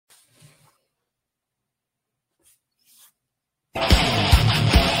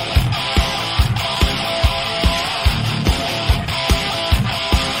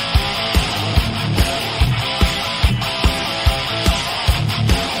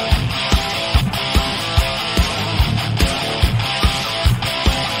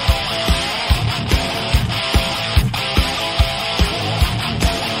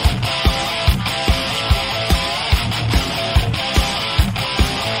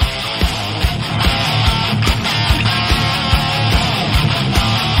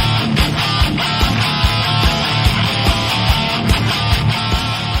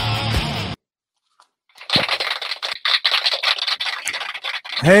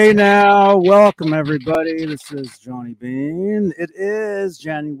Hey now, welcome everybody. This is Johnny Bean. It is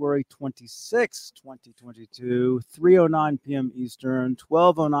January 26, 2022, 3:09 p.m. Eastern,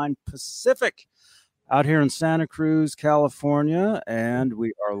 12:09 Pacific, out here in Santa Cruz, California, and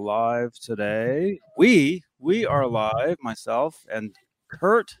we are live today. We are live, myself and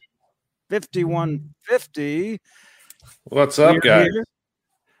Kurt 5150. What's up, guys?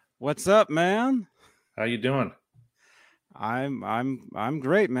 What's up, man? How you doing? I'm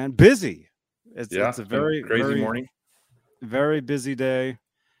great, man. Busy. It's a very crazy morning. Very busy day.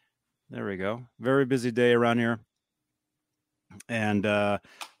 There we go. Very busy day around here. And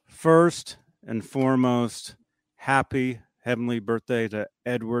first and foremost, happy heavenly birthday to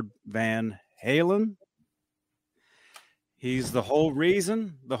Edward Van Halen. He's the whole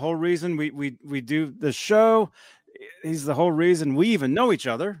reason we do the show. He's the whole reason we even know each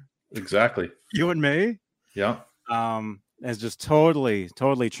other. Exactly. You and me. Yeah. Has just totally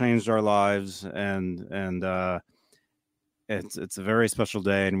changed our lives, and it's a very special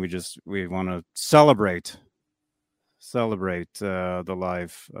day, and we want to celebrate the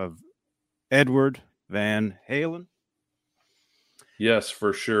life of Edward Van Halen. Yes,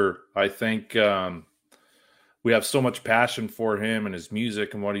 for sure. I think we have so much passion for him and his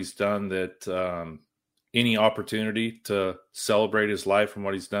music and what he's done that any opportunity to celebrate his life and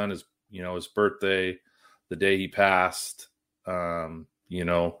what he's done is, his birthday, the day he passed,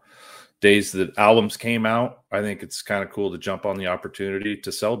 days that albums came out. I think it's kind of cool to jump on the opportunity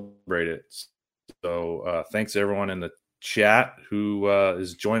to celebrate it. So thanks to everyone in the chat who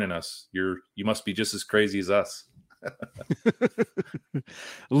is joining us. You must be just as crazy as us.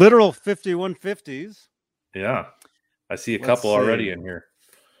 Literal 5150s. Yeah. I see a couple already in here.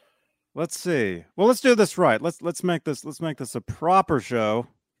 Let's see. Well, let's do this right. Let's make this a proper show.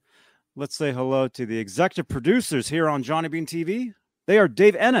 Let's say hello to the executive producers here on Johnny Bean TV. They are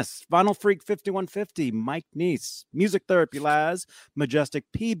Dave Ennis, Vinyl Freak 5150, Mike Neese, Music Therapy Laz, Majestic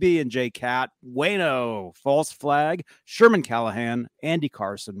PB and J Cat, Wayno, False Flag, Sherman Callahan, Andy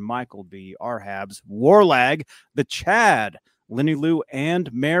Carson, Michael B, Arhabs, Warlag, The Chad, Lenny Lou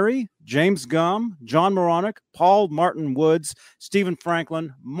and Mary, James Gum, John Moronic, Paul Martin Woods, Stephen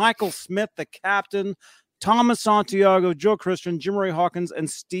Franklin, Michael Smith, the Captain, Thomas Santiago, Joe Christian, Jim Ray Hawkins, and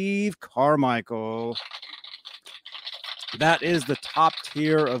Steve Carmichael. That is the top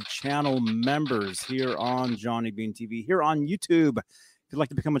tier of channel members here on Johnny Bean TV, here on YouTube. If you'd like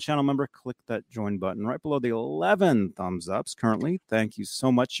to become a channel member, click that join button right below the 11 thumbs ups currently. Thank you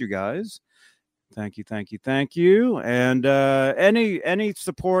so much, you guys. Thank you. And any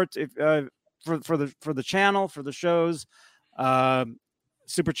support if for the channel, for the shows,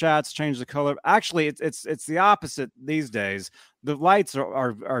 super chats change the color. Actually, it's the opposite these days. The lights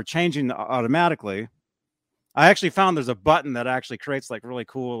are changing automatically. I actually found there's a button that actually creates like really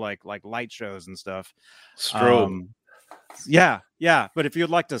cool like light shows and stuff. Strobe. Yeah. But if you'd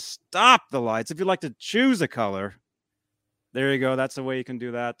like to stop the lights, if you'd like to choose a color, there you go. That's the way you can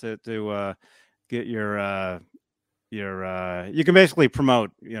do that to get your you can basically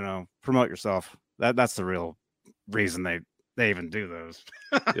promote yourself. That's the real reason they even do those.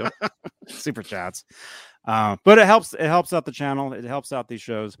 Yep. Super chats. But it helps out the channel. It helps out these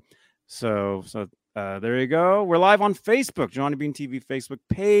shows. So there you go. We're live on Facebook, Johnny Bean TV Facebook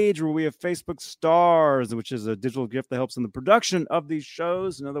page, where we have Facebook Stars, which is a digital gift that helps in the production of these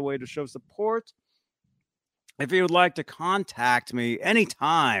shows. Another way to show support. If you would like to contact me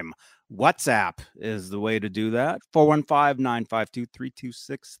anytime, WhatsApp is the way to do that.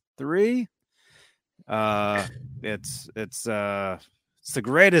 415-952-3263. It's the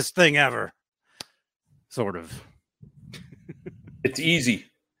greatest thing ever. Sort of. It's easy.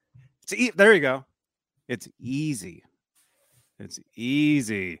 There you go. It's easy.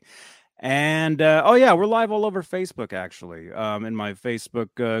 And we're live all over Facebook, actually. In my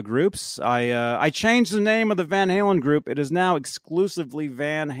Facebook groups, I changed the name of the Van Halen group. It is now exclusively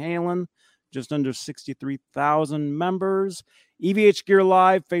Van Halen. Just under 63,000 members. EVH Gear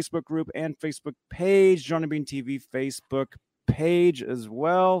Live Facebook group and Facebook page. Johnny Bean TV Facebook page as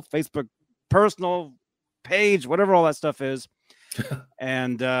well. Facebook personal page, whatever all that stuff is.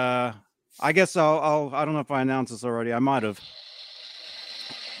 And I guess I don't know if I announced this already. I might have.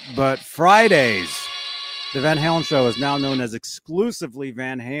 But Fridays, the Van Halen show is now known as exclusively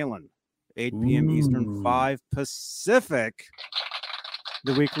Van Halen. 8 p.m. Eastern, 5 Pacific.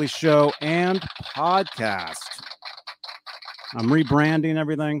 The weekly show and podcast. I'm rebranding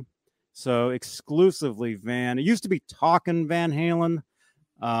everything. So exclusively Van. It used to be Talkin' Van Halen.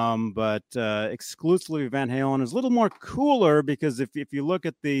 But exclusively Van Halen is a little more cooler because if you look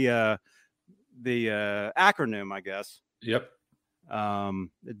at the acronym, I guess. Yep.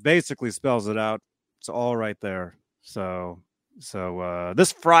 It basically spells it out. It's all right there. So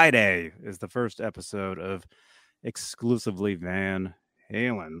this Friday is the first episode of Exclusively Van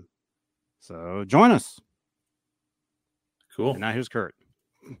Halen. So join us. Cool. And now here's Kurt.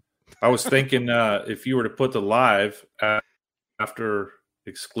 I was thinking if you were to put the live after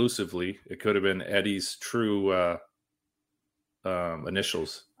Exclusively, it could have been Eddie's true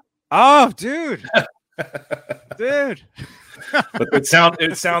initials. Oh, dude. Dude. But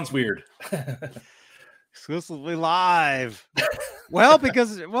it sounds weird. Exclusively live. Well,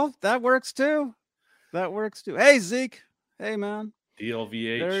 that works too. That works too. Hey, Zeke. Hey, man.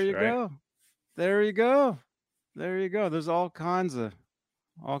 EVH. There you go. There you go. There you go. There's all kinds of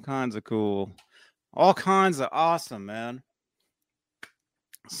cool, all kinds of awesome, man.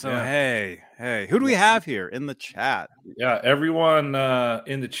 So hey, who do we have here in the chat? Yeah, everyone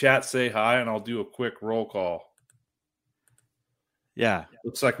in the chat say hi, and I'll do a quick roll call. Yeah,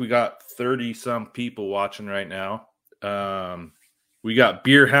 looks like we got 30-some people watching right now. We got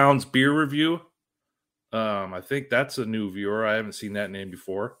Beer Hounds Beer Review. I think that's a new viewer. I haven't seen that name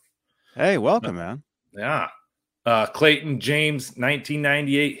before. Hey, welcome, man. Yeah. Clayton James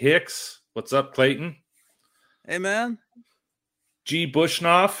 1998 Hicks. What's up, Clayton? Hey, man. G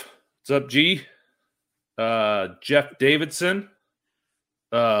Bushnoff. What's up, G? Jeff Davidson.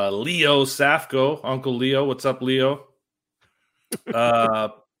 Leo Safko. Uncle Leo. What's up, Leo?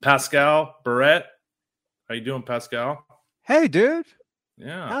 Pascal Barrett. How you doing, Pascal? Hey, dude.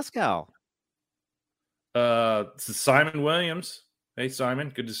 Yeah. Pascal. This is Simon Williams. Hey, Simon.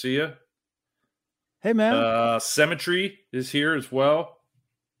 Good to see you. Hey, man. Cemetery is here as well.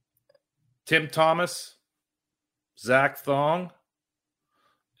 Tim Thomas. Zach Thong.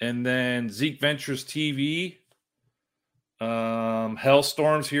 And then Zeke Ventures TV.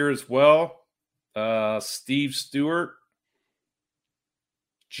 Hellstorm's here as well. Steve Stewart.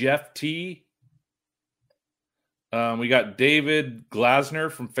 Jeff T. We got David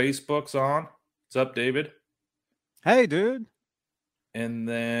Glasner from Facebook's on. What's up, David? Hey, dude. And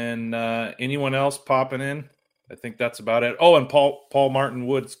then anyone else popping in? I think that's about it. Oh, and Paul Martin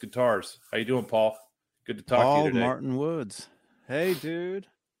Woods Guitars. How you doing, Paul? Good to talk to you today. Paul Martin Woods. Hey, dude.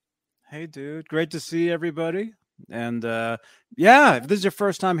 Hey, dude. Great to see everybody. And if this is your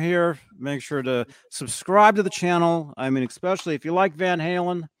first time here, make sure to subscribe to the channel. I mean, especially if you like Van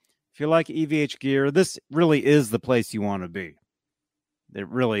Halen, if you like EVH gear, this really is the place you want to be. It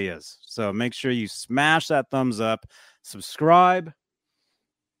really is. So make sure you smash that thumbs up, subscribe,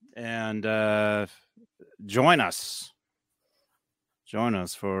 and join us. Join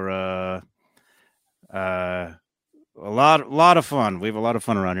us for a lot of fun. We have a lot of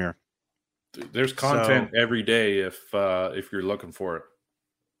fun around here. There's content every day if you're looking for it.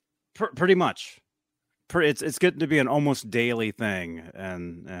 Pretty much. It's getting to be an almost daily thing,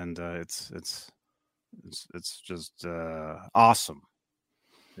 and it's just awesome.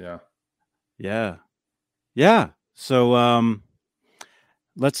 Yeah. So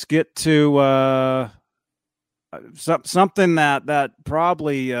let's get to something that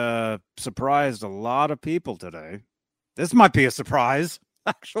probably surprised a lot of people today. This might be a surprise,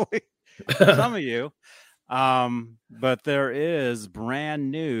 actually. Some of you, but there is brand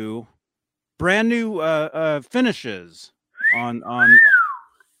new finishes on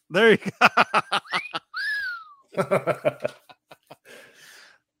there you go.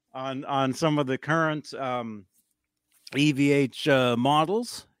 on some of the current EVH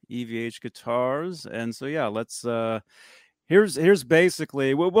models, EVH guitars, and so let's here's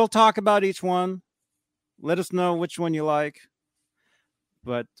basically we'll talk about each one. Let us know which one you like.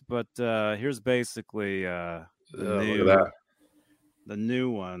 But here's basically the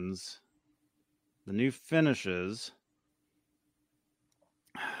new ones, the new finishes.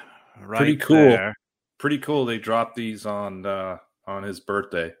 Right, pretty cool. There. Pretty cool. They dropped these on his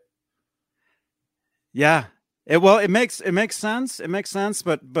birthday. Yeah. It makes sense. It makes sense.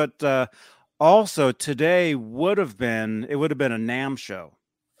 But also today would have been a NAMM show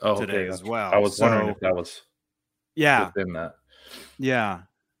today as well. I was wondering if that was within that. Yeah.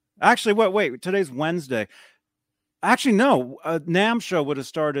 Actually, wait, today's Wednesday. Actually, no, NAMM show would have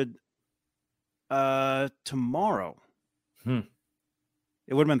started tomorrow. It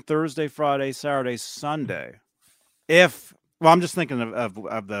would have been Thursday, Friday, Saturday, Sunday. I'm just thinking of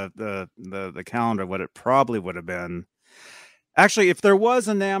the calendar, what it probably would have been. Actually, if there was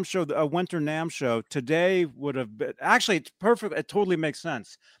a NAMM show, a winter NAMM show, today would have been. Actually, it's perfect. It totally makes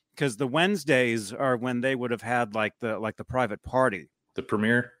sense because the Wednesdays are when they would have had like the private party, the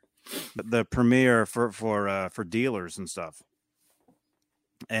premiere for dealers and stuff.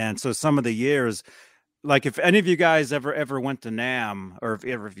 And so some of the years like if any of you guys ever went to Nam, or if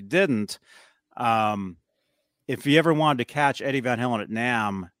you didn't, um, if you ever wanted to catch Eddie Van Halen at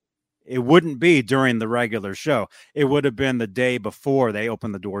Nam, it wouldn't be during the regular show. It would have been the day before they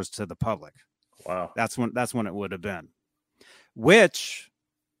opened the doors to the public. Wow. That's when it would have been, which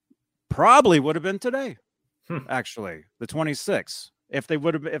probably would have been today, actually, the 26th, if there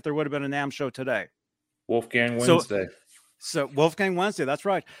would have been a NAMM show today. Wolfgang Wednesday. So Wolfgang Wednesday, that's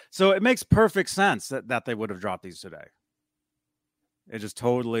right. So it makes perfect sense that they would have dropped these today. It just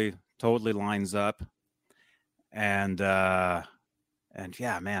totally lines up. And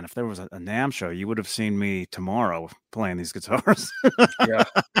yeah, man, if there was a NAMM show, you would have seen me tomorrow playing these guitars. Yeah.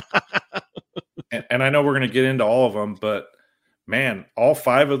 And I know we're going to get into all of them, but man, all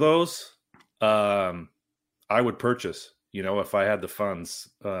 5 of those, I would purchase, if I had the funds.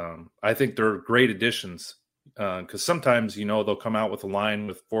 I think they're great additions, because sometimes, they'll come out with a line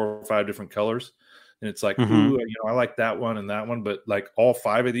with 4 or 5 different colors, and it's like, ooh, I like that one and that one, but like all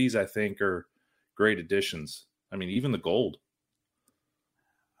 5 of these, I think, are great additions. I mean, even the gold.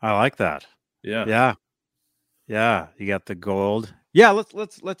 I like that. Yeah. You got the gold. Yeah,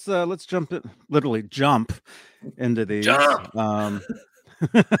 let's jump it, literally jump into these. Jump.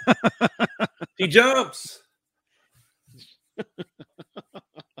 He jumps.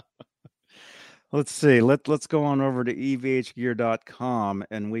 Let's see. Let's go on over to evhgear.com,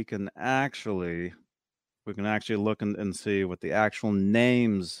 and we can actually look and see what the actual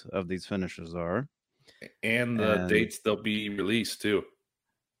names of these finishes are, and the dates they'll be released too.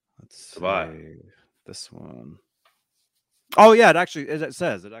 Let's see. This one. Oh yeah, it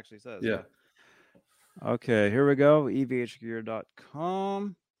says. Yeah. Okay, here we go.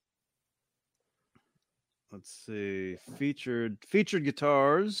 evhgear.com. Let's see. Featured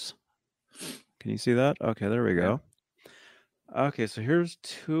guitars. Can you see that? Okay, there we go. Yeah. Okay, so here's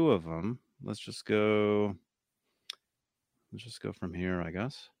 2 of them. Let's just go from here, I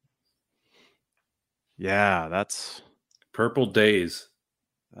guess. Yeah, that's Purple Days.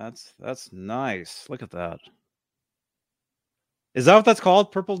 That's nice. Look at that. Is that what that's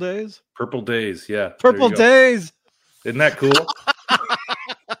called? Purple Days? Purple Days, yeah. Purple Days. Isn't that cool?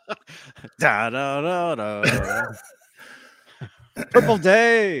 Da, da, da, da. Purple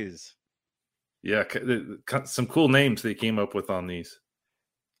Days. Yeah, some cool names they came up with on these.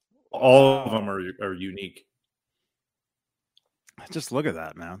 All of them are unique. Just look at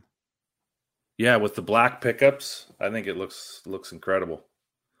that, man. Yeah, with the black pickups, I think it looks incredible.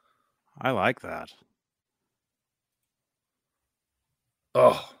 I like that.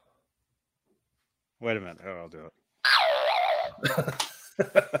 Oh. Wait a minute. Oh, I'll do it.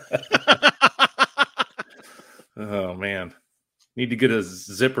 Oh, man. Need to get a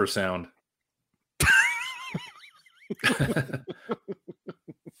zipper sound.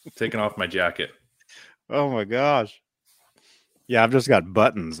 Taking off my jacket. Oh, my gosh. Yeah, I've just got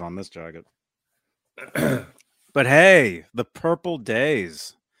buttons on this jacket. But hey, the Purple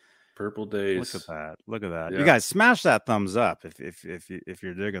Days. Purple Days. Look at that. Yeah. You guys smash that thumbs up if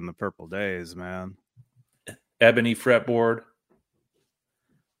you're digging the Purple Days, man. Ebony fretboard.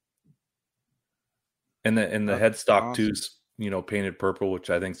 And the headstock awesome. too's, painted purple, which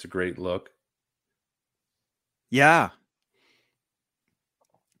I think is a great look. Yeah.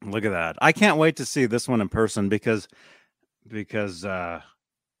 Look at that. I can't wait to see this one in person because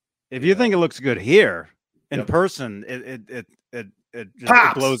if you think it looks good here in person, it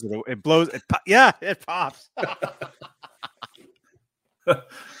blows it. It blows it. Yeah, it pops.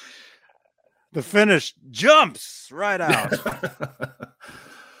 The finish jumps right out.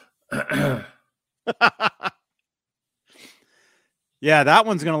 Yeah, that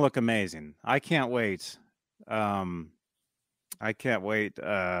one's gonna look amazing. I can't wait. I can't wait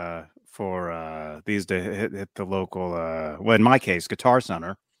for these to hit the local. Well, in my case, Guitar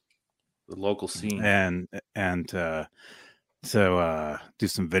Center, the local scene, and so do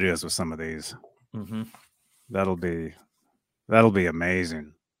some videos with some of these. Mm-hmm. That'll be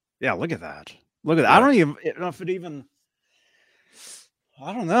amazing. Yeah, look at that. Look at that. Yeah. I don't even know if it even.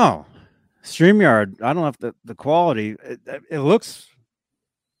 I don't know. StreamYard. I don't know if the quality. It looks.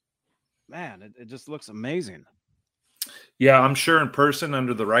 Man, it just looks amazing. Yeah, I'm sure in person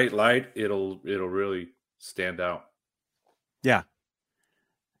under the right light, it'll really stand out. Yeah.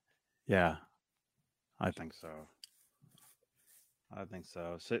 Yeah. I think so.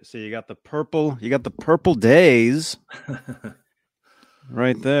 So you got the purple days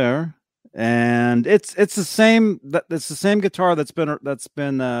right there. And it's the same guitar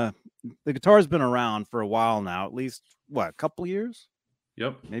the guitar's been around for a while now, at least a couple years?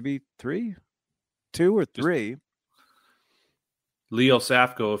 Yep. Maybe 2 or 3. Leo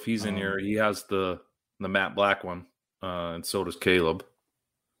Safko, if he's in here, he has the the matte black one, and so does Caleb.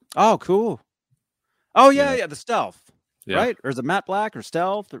 Oh, cool. Oh yeah, the stealth, right? Or is it matte black or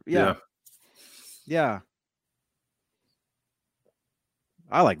stealth? Yeah.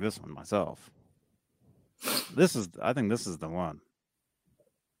 I like this one myself. I think this is the one.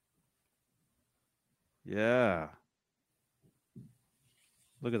 Yeah.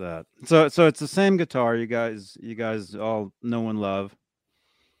 Look at that. So it's the same guitar you guys all know and love.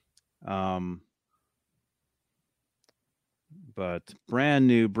 But brand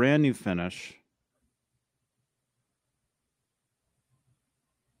new finish.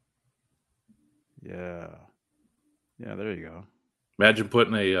 Yeah. Yeah, there you go. Imagine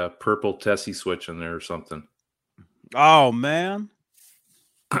putting a purple Tessie switch in there or something. Oh man.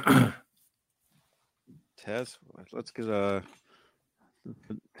 Tess, let's get a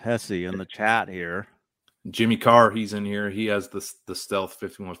Tessie in the chat here. Jimmy Carr, he's in here. He has the Stealth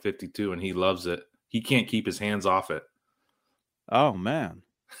 5152 and he loves it. He can't keep his hands off it. Oh man.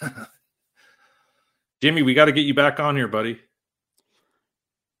 Jimmy, we got to get you back on here, buddy.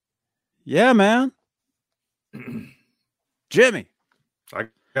 Yeah, man. Jimmy. I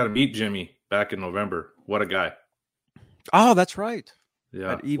got to meet Jimmy back in November. What a guy. Oh, that's right.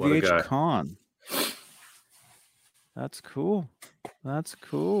 Yeah. At EVH Con. That's cool. That's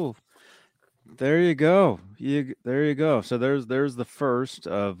cool. There you go. There you go. So there's the first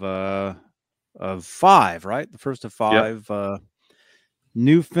of 5, right? The first of 5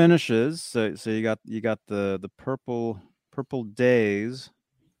 new finishes. So you got the purple days.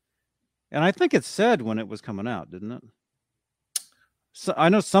 And I think it said when it was coming out, didn't it? So I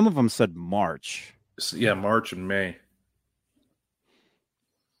know some of them said March. Yeah, March and May.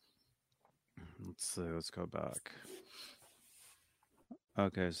 Let's see. Let's go back.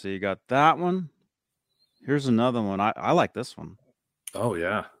 Okay, so you got that one. Here's another one. I like this one. Oh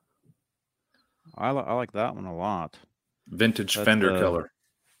yeah, I like that one a lot. Vintage Fender color.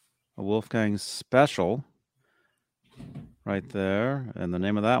 A Wolfgang Special. Right there, and the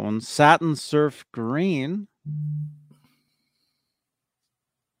name of that one, Satin Surf Green.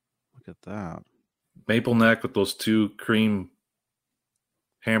 Look at that. Maple neck with those 2 cream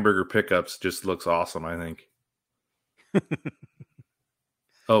hamburger pickups just looks awesome, I think.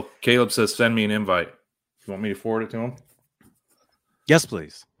 Oh, Caleb says send me an invite. You want me to forward it to him? Yes,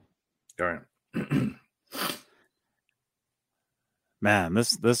 please. All right. Man,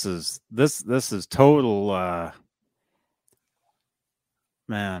 this is total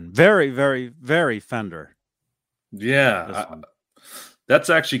man, very, very, very Fender. Yeah. That's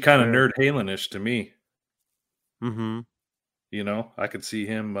actually kind of nerd Halen-ish to me. Mm-hmm. You know, I could see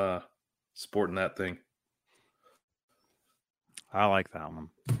him sporting that thing. I like that one.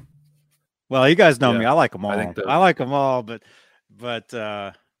 Well, you guys know me. I like them all. I like them all, but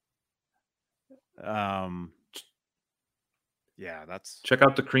yeah, that's. Check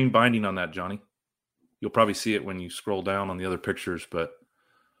out the cream binding on that, Johnny. You'll probably see it when you scroll down on the other pictures, but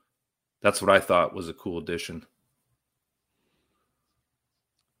that's what I thought was a cool addition.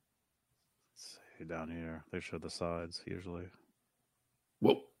 Let's see down here. They show the sides usually.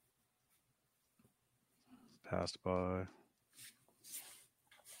 Whoa. Passed by.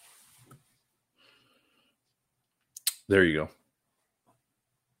 There you go.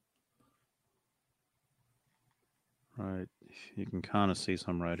 Right. You can kind of see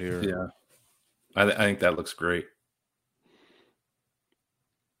some right here. Yeah. I think that looks great.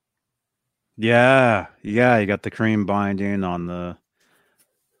 Yeah. Yeah. You got the cream binding on the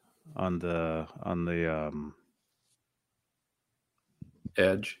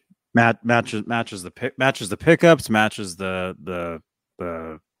edge. Matches the pickups, matches the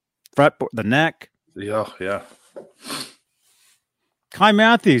fretboard, the neck. Yeah. Kai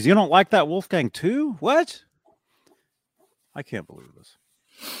Matthews, you don't like that Wolfgang too? What? I can't believe this.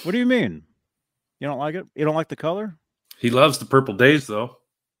 What do you mean? You don't like it? You don't like the color? He loves the Purple Days, though.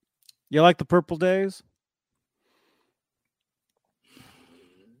 You like the Purple Days?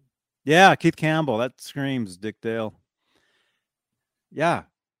 Yeah, Keith Campbell. That screams Dick Dale. Yeah,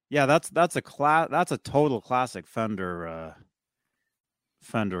 that's a total classic Fender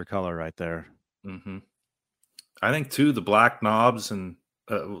color right there. Mm-hmm. I think too the black knobs and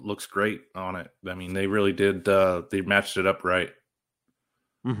looks great on it. I mean, they really did. They matched it up right.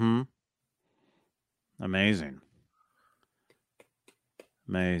 Mm-hmm. Amazing.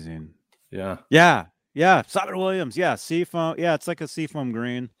 Yeah. Simon Williams. Yeah, seafoam. Yeah, it's like a seafoam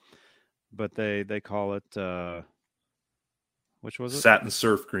green, but they call it which was it? Satin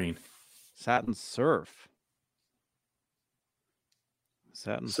Surf Green. Satin Surf.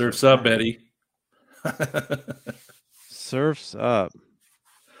 Surf's up, Eddie. Surf's up.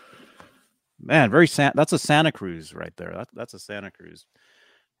 Man, that's a Santa Cruz right there. That's a Santa Cruz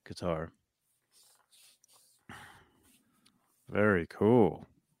guitar. Very cool.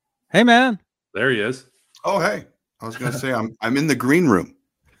 Hey, man. There he is. Oh, hey. I was going to say I'm in the green room.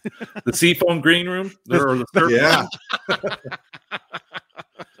 The Seafoam green room? Yeah.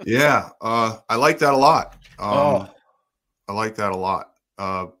 Yeah. I like that a lot. I like that a lot.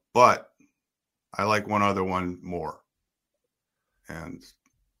 But I like one other one more. And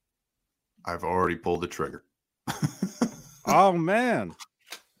I've already pulled the trigger. Oh, man.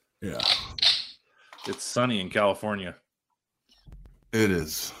 Yeah. It's sunny in California. It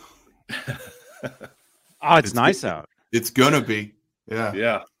is. Oh, it's nice out. It's going to be. Yeah.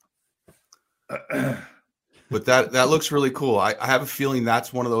 Yeah. But that looks really cool. I have a feeling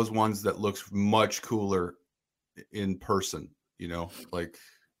that's one of those ones that looks much cooler in person, you know, like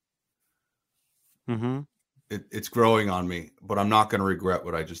it's growing on me, but I'm not going to regret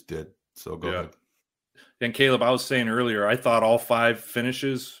what I just did. So go ahead. And Caleb, I was saying earlier, I thought all 5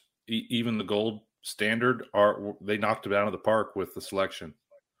 finishes, even the gold standard, they knocked it out of the park with the selection.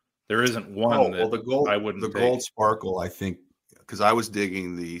 There isn't one the gold sparkle, I think, because I was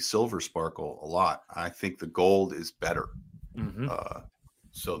digging the silver sparkle a lot. I think the gold is better.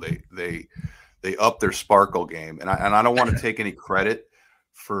 So they up their sparkle game, and I don't want to take any credit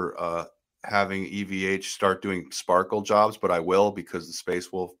for having EVH start doing sparkle jobs, but I will, because the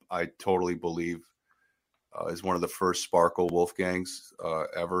Space Wolf, I totally believe, is one of the first sparkle Wolfgangs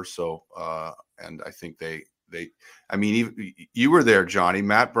ever. So and I think I mean, you were there, Johnny.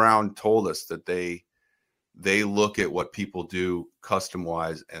 Matt Brown told us that they look at what people do custom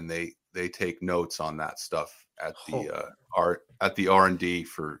wise, and they take notes on that stuff at the R&D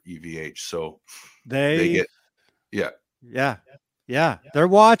for EVH. So they get yeah. They're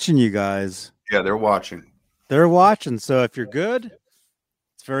watching you guys. Yeah, they're watching. So if you're good,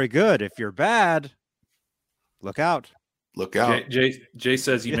 it's very good. If you're bad, look out. Jay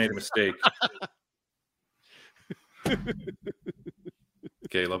says you made a mistake.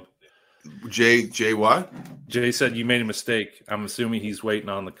 Caleb. Jay what? Jay said you made a mistake. I'm assuming he's waiting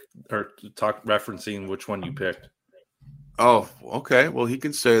on referencing which one you picked. Oh, okay. Well, he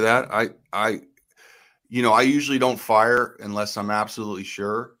can say that. I usually don't fire unless I'm absolutely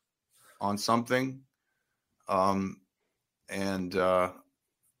sure on something. And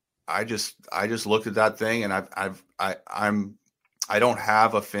I just looked at that thing, and I don't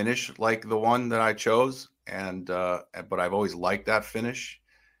have a finish like the one that I chose, but I've always liked that finish,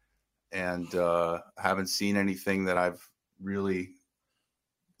 and haven't seen anything that I've really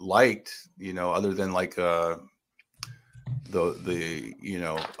liked, other than like a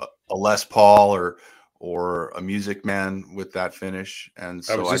Les Paul or a Music Man with that finish. And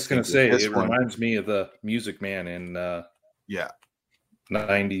so I was just going to say, it reminds me of the Music Man in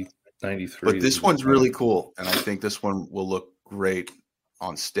 90, 93. But this one's really cool, and I think this one will look great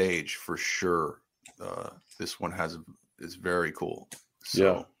on stage for sure. This one is very cool.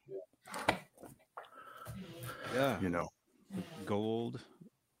 So, yeah, gold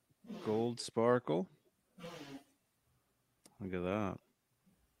sparkle. Look at that.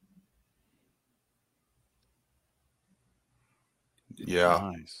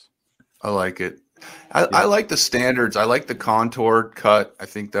 Yeah, nice. I like it. I like the standards. I like the contoured cut. I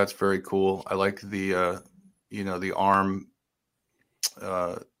think that's very cool. I like the the arm,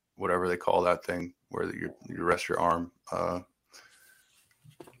 whatever they call that thing where you rest your arm. I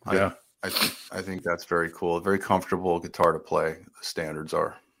think that's very cool. A very comfortable guitar to play. The standards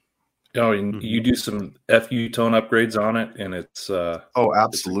are. Oh, and you do some FU tone upgrades on it, and it's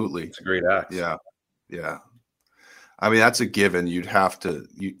absolutely, it's a great axe. Yeah. I mean, that's a given. You'd have to,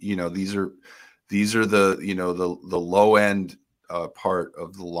 these are the the low end part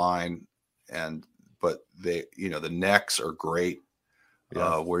of the line, but they, the necks are great.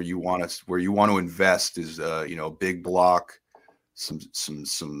 Where you want to invest is big block,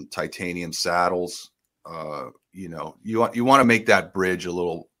 some titanium saddles. You want to make that bridge a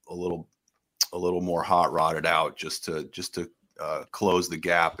little more hot rodded out, just to close the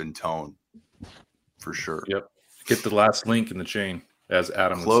gap in tone, for sure. Yep. Get the last link in the chain, as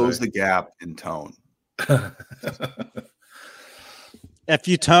Adam close the gap in tone.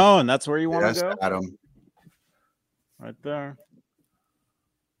 FU tone, that's where you want to go, Adam. Right there.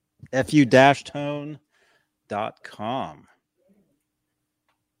 fu-tone.com.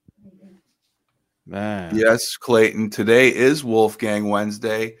 Man. Yes, Clayton. Today is Wolfgang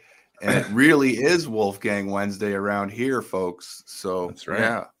Wednesday, and it really is Wolfgang Wednesday around here, folks. So that's right.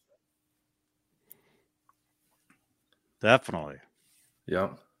 Yeah. Definitely. Yeah.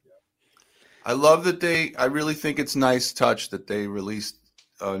 I love that I really think it's nice touch that they released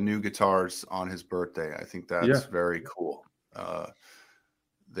new guitars on his birthday. I think that's very cool.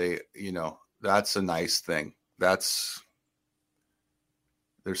 That's a nice thing. There's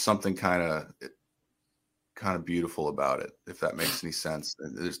something kind of beautiful about it, if that makes any sense.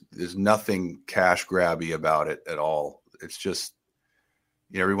 There's nothing cash grabby about it at all. It's just,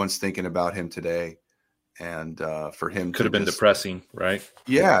 everyone's thinking about him today, and for him could have been depressing, right?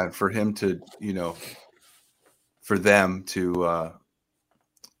 Yeah, and for him to, for them to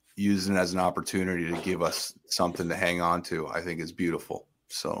use it as an opportunity to give us something to hang on to, I think is beautiful.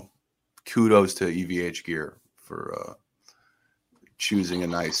 So kudos to EVH Gear for choosing a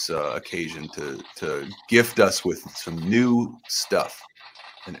nice occasion to gift us with some new stuff.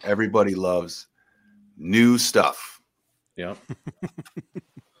 And everybody loves new stuff. Yeah.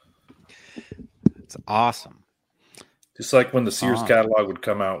 It's awesome. Just like when the Sears catalog would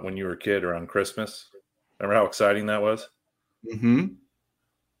come out when you were a kid around Christmas. Remember how exciting that was? Mm-hmm.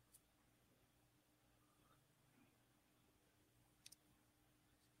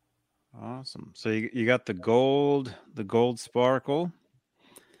 Awesome. So you got the gold sparkle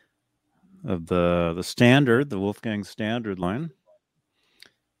of the standard, the Wolfgang standard line.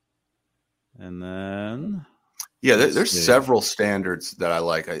 And then there's several standards that I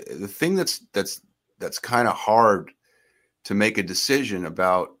like. The thing that's kind of hard to make a decision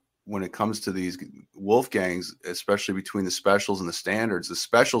about when it comes to these Wolfgangs, especially between the specials and the standards. The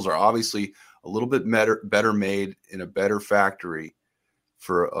specials are obviously a little bit better made in a better factory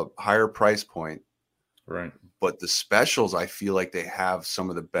for a higher price point. Right. But the specials, I feel like they have some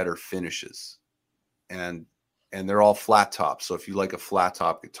of the better finishes, and they're all flat top. So if you like a flat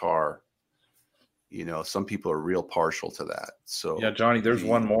top guitar, some people are real partial to that. So yeah, Johnny, there's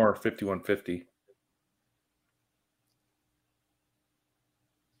one more 5150.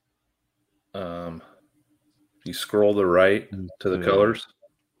 You scroll to the right to the colors.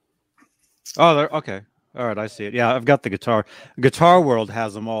 Oh, okay. All right, I see it. Yeah, I've got the guitar. Guitar World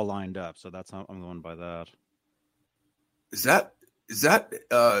has them all lined up, so that's how I'm going by that. Is that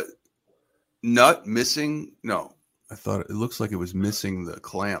nut missing? No, I thought it looks like it was missing the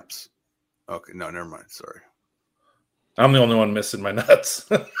clamps. Okay, no, never mind. Sorry, I'm the only one missing my nuts.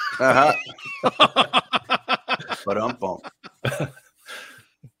 But I'm bummed.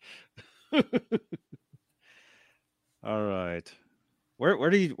 All right.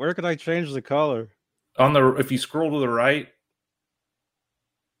 Where could I change the color? If you scroll to the right,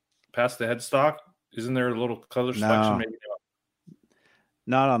 past the headstock, isn't there a little color selection? Maybe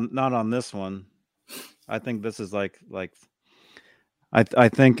not on this one. I think this is like I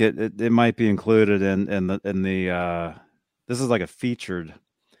think it might be included in the this is like a featured.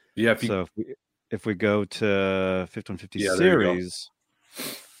 Yeah. If we go to 5150 series,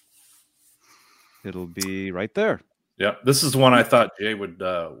 it'll be right there. Yeah, this is the one I thought Jay would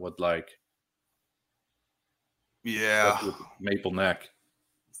like. Yeah, maple neck.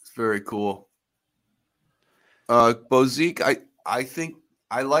 It's very cool. Bozique, I think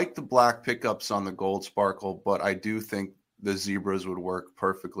I like the black pickups on the gold sparkle, but I do think the zebras would work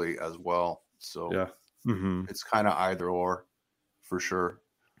perfectly as well. So yeah, it's kind of either or, for sure.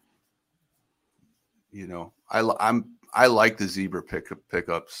 I like the zebra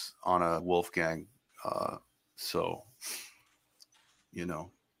pickups on a Wolfgang. So,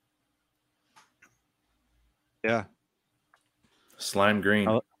 yeah, slime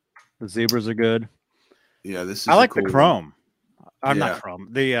green. The zebras are good. Yeah, this is. I like the chrome. I'm not chrome.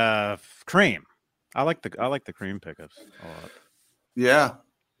 The cream. I like the cream pickups a lot. Yeah,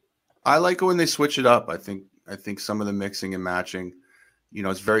 I like it when they switch it up. I think some of the mixing and matching,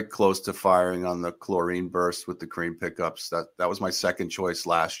 it's very close to firing on the chlorine burst with the cream pickups. That was my second choice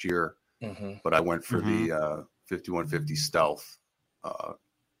last year, but I went for the 5150 Stealth,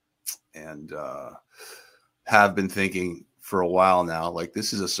 and have been thinking for a while now, like,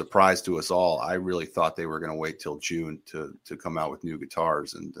 this is a surprise to us all. I really thought they were going to wait till June to come out with new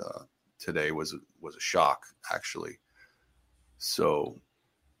guitars, and today was a shock, actually. So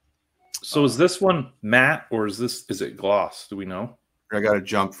is this one matte or is it gloss? Do we know? I got to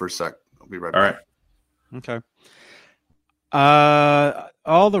jump for a sec. I'll be right back. All right. Okay.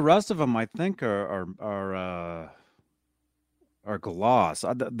 All the rest of them, I think, are gloss.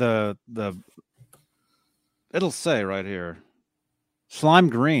 The it'll say right here, slime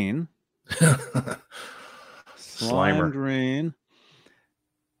green. Slime green.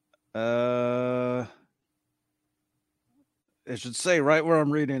 It should say right where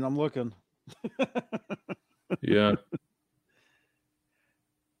I'm reading. I'm looking. Yeah.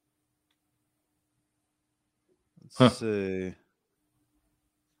 Let's see.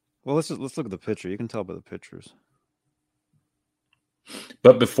 Well, let's look at the picture. You can tell by the pictures.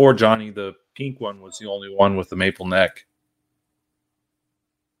 But before Johnny, the pink one was the only one with the maple neck.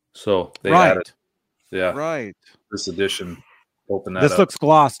 So they added, right. This edition opened that This up. looks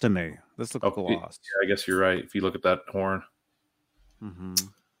gloss to me. This looks gloss. Yeah, I guess you're right. If you look at that horn. Mm-hmm.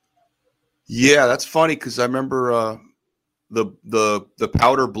 Yeah, that's funny because I remember the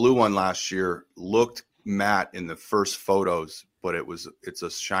powder blue one last year looked matte in the first photos, but it's a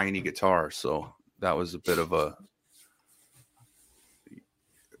shiny guitar, so that was a bit of a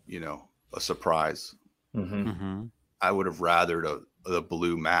surprise. Mm-hmm. Mm-hmm. I would have rathered the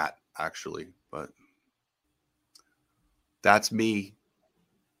blue matte actually, but that's me.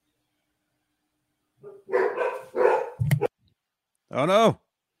 Oh no.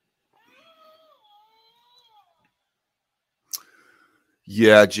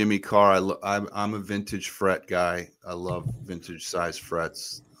 Yeah, Jimmy Carr. I'm a vintage fret guy. I love vintage size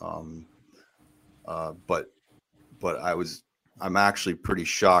frets. But I'm actually pretty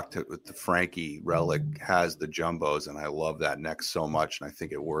shocked that the Frankie Relic has the jumbos, and I love that neck so much, and I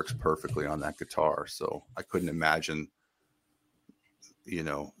think it works perfectly on that guitar. So I couldn't imagine,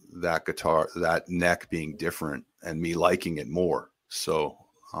 that guitar, that neck being different, and me liking it more. So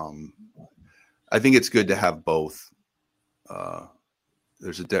I think it's good to have both.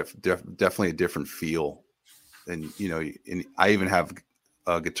 There's definitely a different feel, and I even have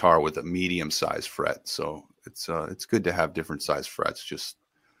a guitar with a medium size fret, so it's good to have different size frets. Just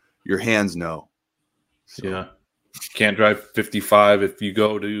your hands know. So. Yeah, can't drive 55. If you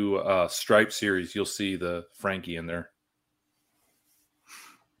go to Stripe Series, you'll see the Frankie in there.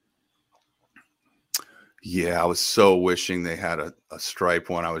 Yeah, I was so wishing they had a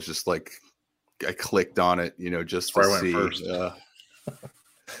Stripe one. I was just like, I clicked on it, just to see. First.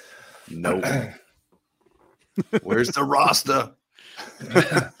 Nope. Where's the Rasta?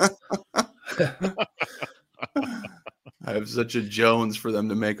 I have such a Jones for them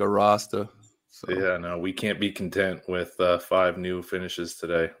to make a Rasta. So. Yeah, no, we can't be content with 5 new finishes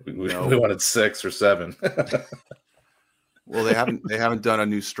today. We wanted 6 or 7. Well, they haven't done a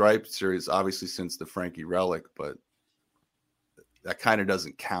new Stripe series obviously since the Frankie Relic, but that kind of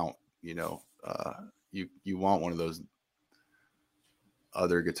doesn't count. You want one of those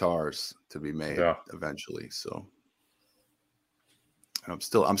other guitars to be made eventually. So and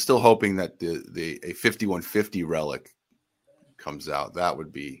I'm still hoping that a 5150 Relic comes out. That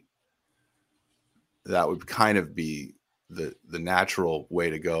would kind of be the natural way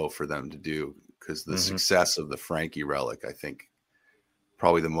to go for them to do, because the success of the Frankie Relic, I think,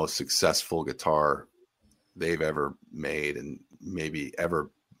 probably the most successful guitar they've ever made and maybe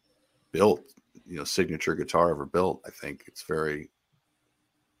ever built, signature guitar ever built. I think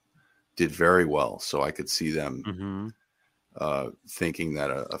did very well. So I could see them thinking that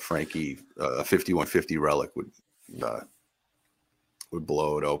a Frankie, a 5150 Relic would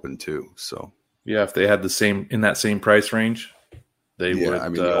blow it open too. So yeah, if they had in that same price range, they would. I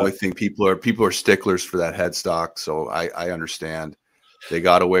mean, the only thing people are sticklers for that headstock. So I understand. They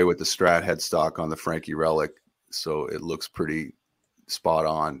got away with the Strat headstock on the Frankie Relic, so it looks pretty spot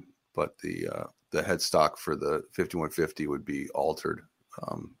on. But the headstock for the 5150 would be altered,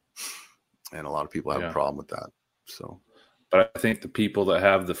 and a lot of people have a problem with that. So, but I think the people that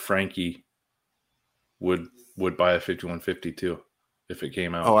have the Frankie would buy a 5150 too if it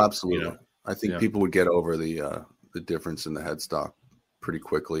came out. Oh, absolutely. I think people would get over the difference in the headstock pretty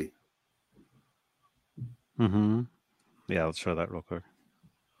quickly. Mm-hmm. Yeah, let's show that real quick.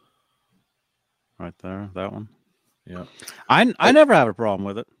 Right there, that one. Yeah, I never have a problem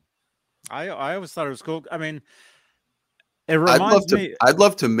with it. I always thought it was cool. I mean, it reminds me. I'd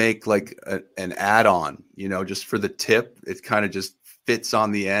love to make like an add-on, just for the tip. It kind of just fits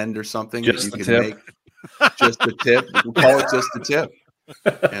on the end or something. Just the tip. Just the tip. You can call it just the tip,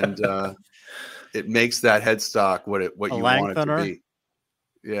 and it makes that headstock what you want it to be.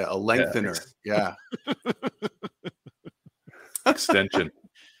 Yeah, a lengthener. Yeah. Extension.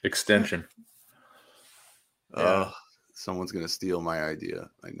 Someone's gonna steal my idea.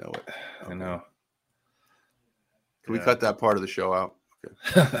 I know it. I know. Can we cut that part of the show out?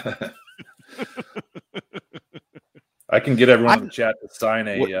 Okay. I can get everyone in the chat to sign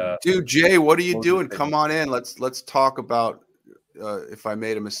dude, Jay, what are you doing? Come on in. Let's talk about if I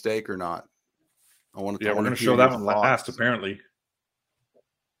made a mistake or not. We're going to show that one last, apparently.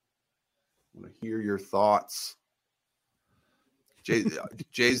 I want to hear your thoughts.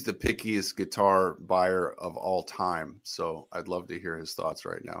 Jay's the pickiest guitar buyer of all time, so I'd love to hear his thoughts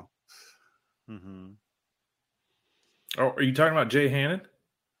right now. Mm-hmm. Oh, are you talking about Jay Hannon?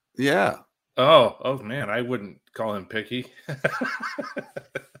 Yeah. Oh man, I wouldn't call him picky.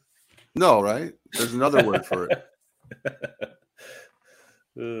 No, right? There's another word for it.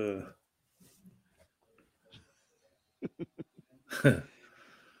 Let's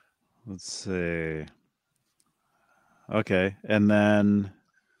see. Okay, and then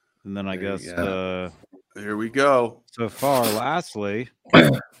I guess here we go. So far, lastly,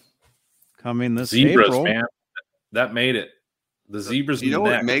 coming this Zebras, April, man, that made it. The zebras. You know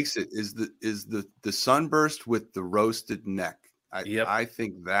what makes it is the sunburst with the roasted neck. I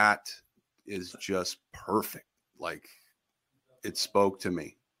think that is just perfect. Like, it spoke to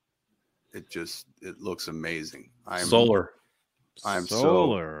me. It looks amazing. I'm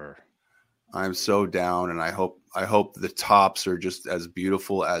so down, and I hope the tops are just as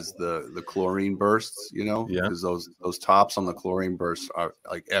beautiful as the chlorine bursts, you know, because those tops on the chlorine bursts are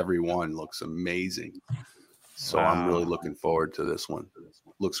like, every one looks amazing. So I'm really looking forward to this one.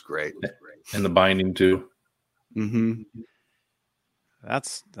 Looks great. And the binding too. Mm-hmm.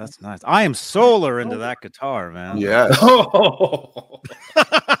 That's nice. I am solar into that guitar, man. Yes. Oh,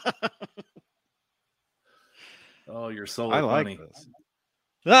 you're solar. I like funny. this.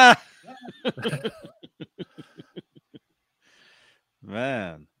 Ah!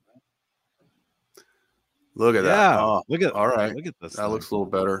 Man. Look at that. Yeah. Oh, look at all right. Look at this. That looks a little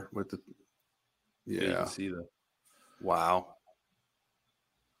better with the You can see the wow.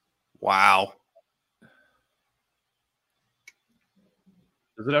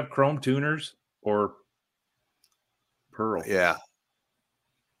 Does it have chrome tuners or pearl? Yeah.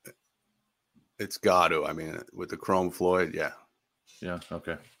 It's got to. I mean, with the chrome Floyd, yeah. Yeah.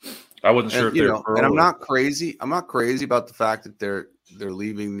 Okay. I wasn't sure if they're pearl. And I'm not crazy. I'm not crazy about the fact that they're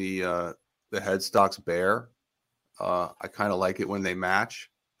leaving the headstocks bare. I kind of like it when they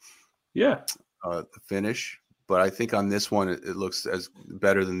match. Yeah. The finish, but I think on this one it looks as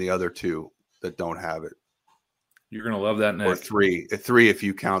better than the other two that don't have it. You're gonna love that neck. Or three if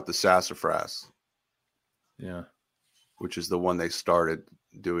you count the sassafras. Yeah. Which is the one they started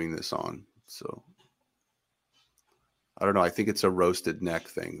doing this on. So I don't know. I think it's a roasted neck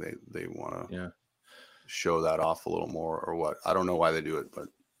thing. They want to show that off a little more, or what? I don't know why they do it, but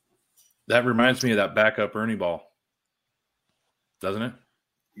that reminds me of that backup Ernie ball, doesn't it?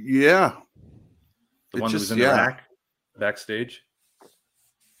 Yeah, the one that was in the rack backstage.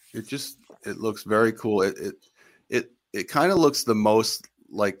 It looks very cool. It kind of looks the most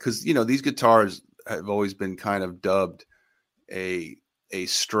like, because these guitars have always been kind of dubbed a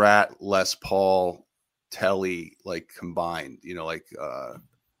Strat Les Paul Telly, like, combined, it's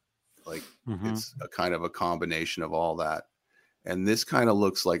a kind of a combination of all that. And this kind of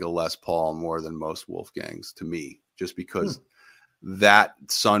looks like a Les Paul more than most Wolfgangs to me, just because that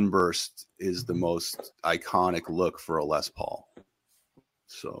sunburst is the most iconic look for a Les Paul.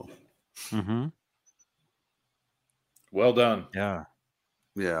 So well done. Yeah.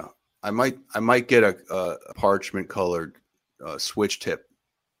 I might get a parchment colored switch tip.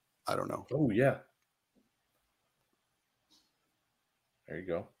 I don't know. Oh yeah. There you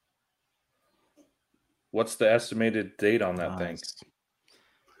go. What's the estimated date on that thing?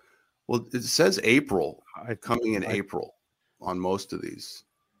 Well, it says April. Coming in April on most of these,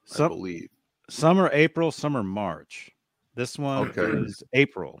 I believe. Some are April, some are March. This one is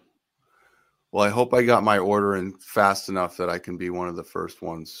April. Well, I hope I got my order in fast enough that I can be one of the first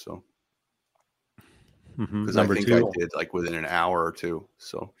ones. So, because I think I did, like, within an hour or two.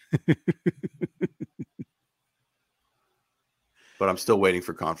 So, but I'm still waiting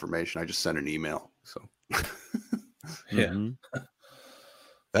for confirmation. I just sent an email. So,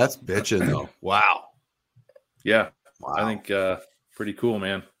 that's bitching though. Wow. Yeah. Wow. I think pretty cool,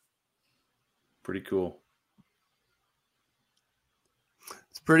 man. Pretty cool.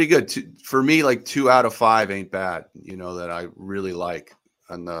 It's pretty good. For me, like 2 out of 5 ain't bad, that I really like.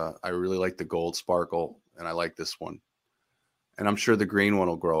 And I really like the gold sparkle, and I like this one. And I'm sure the green one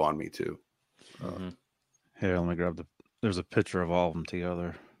will grow on me too. Here, let me grab there's a picture of all of them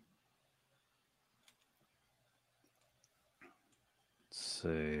together. Let's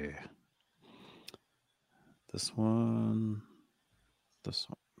see. This one.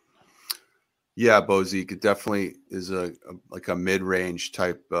 Yeah, Bozique, it definitely is like a mid-range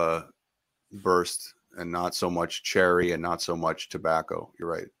type burst, and not so much cherry and not so much tobacco. You're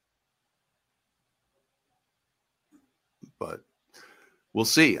right. But we'll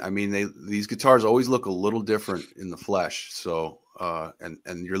see. I mean, these guitars always look a little different in the flesh. So,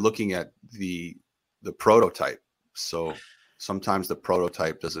 and you're looking at the prototype. So sometimes the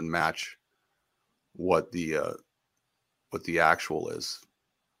prototype doesn't match what the actual is.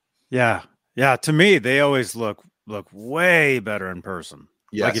 Yeah. To me, they always look way better in person.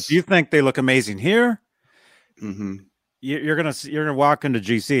 Yes. Like, if you think they look amazing here, you're gonna walk into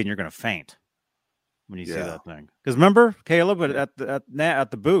GC and you're gonna faint. when you see that thing. Because remember, Caleb, at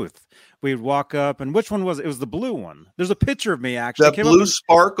the booth, we'd walk up, and which one was it? It was the blue one. There's a picture of me actually. The blue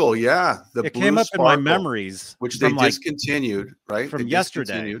sparkle, yeah. It came up in my memories, which they discontinued, right? From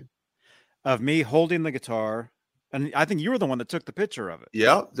yesterday, of me holding the guitar, and I think you were the one that took the picture of it.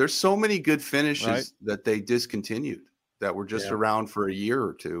 Yeah, there's so many good finishes that they discontinued that were just around for a year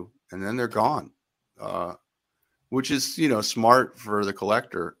or two, and then they're gone. Which is, smart for the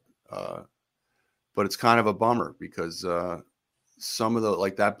collector. But it's kind of a bummer because some of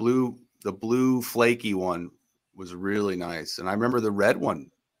the blue flaky one was really nice. And I remember the red one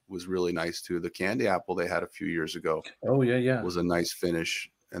was really nice too. The candy apple they had a few years ago. Oh yeah. Was a nice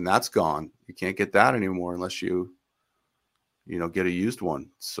finish, and that's gone. You can't get that anymore unless you get a used one.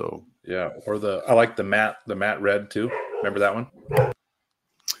 So yeah. Or I like the matte red too. Remember that one?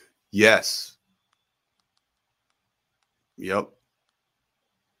 Yes. Yep.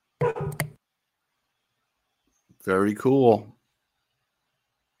 Very cool.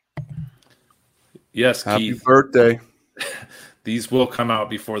 Yes, happy Keith. Birthday. These will come out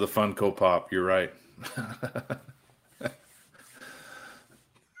before the Funko Pop. You're right.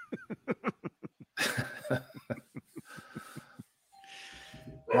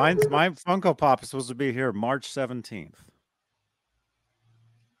 My Funko Pop is supposed to be here March 17th.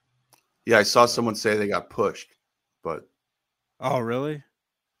 Yeah, I saw someone say they got pushed, but oh, really?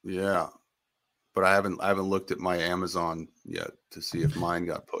 Yeah. But I haven't looked at my Amazon yet to see if mine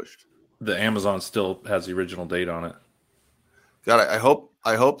got pushed. The Amazon still has the original date on it. God, I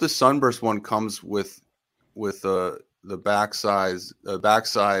hope the Sunburst one comes with the backside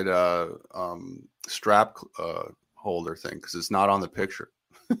strap holder thing, because it's not on the picture.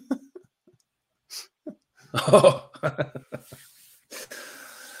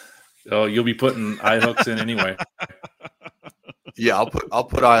 Oh, you'll be putting eye hooks in anyway. Yeah, I'll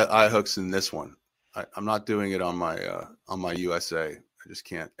put eye hooks in this one. I'm not doing it on my USA. I just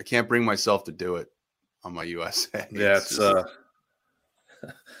can't. I can't bring myself to do it on my USA. Yeah,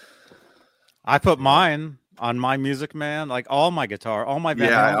 I put mine on my Music Man, like all my guitar, all my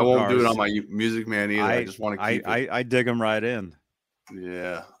Van Halen I won't guitars. do it on my Music Man either. I just want to keep it. I dig them right in.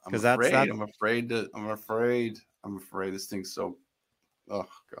 Yeah, I'm afraid this thing's so. Oh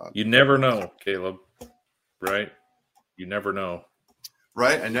God! You never know, Caleb. Right? You never know.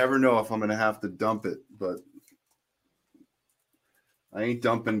 Right? I never know if I'm going to have to dump it, but I ain't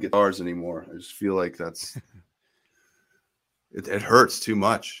dumping guitars anymore. I just feel like that's it hurts too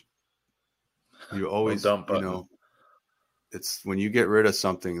much. You always it's when you get rid of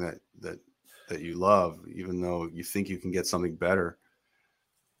something that you love, even though you think you can get something better,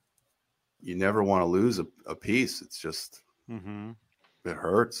 you never want to lose a piece. It's just it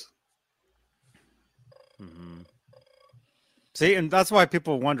hurts. Mm-hmm. See, and that's why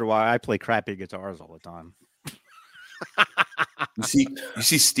people wonder why I play crappy guitars all the time. You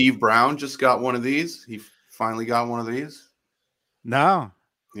see Steve Brown just got one of these. He finally got one of these. No.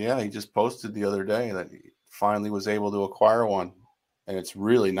 Yeah, he just posted the other day that he finally was able to acquire one. And it's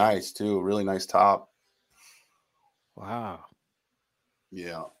really nice too. Really nice top. Wow.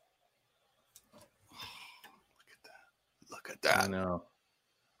 Yeah. Look at that. I know.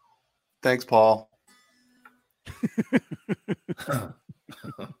 Thanks, Paul.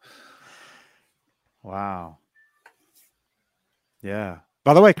 Wow. Yeah.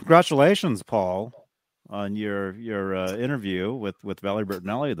 By the way, congratulations, Paul, on your interview with Valerie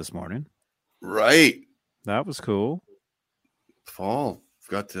Bertinelli this morning. Right. That was cool. Paul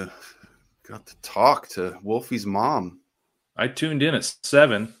got to talk to Wolfie's mom. I tuned in at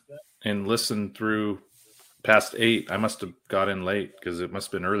 7 and listened through past 8. I must have got in late because it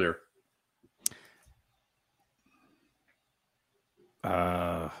must have been earlier.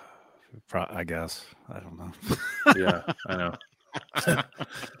 I guess. I don't know. Yeah, I know.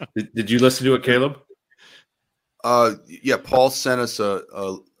 Did you listen to it, Caleb? Yeah, Paul sent us a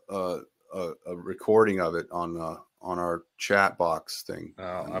recording of it on our chat box thing.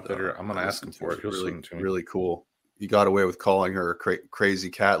 I'm going to ask him for it. He'll sing to me. Really cool. You got away with calling her a crazy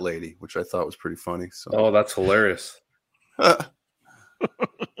cat lady, which I thought was pretty funny. So. Oh, that's hilarious. But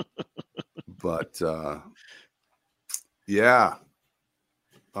yeah.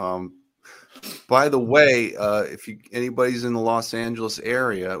 By the way, if anybody's in the Los Angeles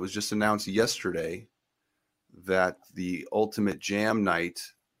area, it was just announced yesterday that the Ultimate Jam Night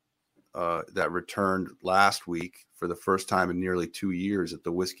that returned last week for the first time in nearly 2 years at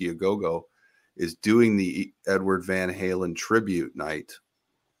the Whiskey A Go-Go is doing the Edward Van Halen tribute night,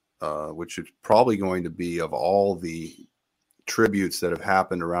 which is probably going to be, of all the tributes that have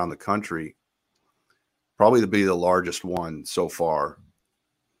happened around the country, probably to be the largest one so far.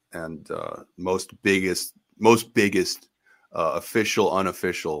 and most biggest official,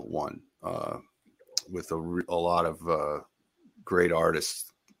 unofficial one with a lot of great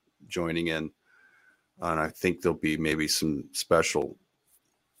artists joining in. And I think there'll be maybe some special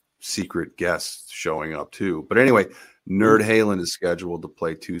secret guests showing up too. But anyway, Nerd Halen is scheduled to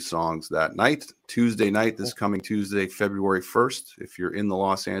play 2 songs that night, Tuesday night, this coming Tuesday, February 1st. If you're in the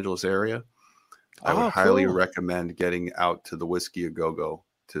Los Angeles area, I would highly recommend getting out to the Whiskey A Go-Go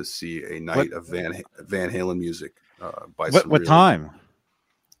to see a night of Van Halen music. What time?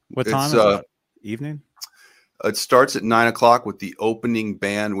 What time is it? Evening? It starts at 9 o'clock with the opening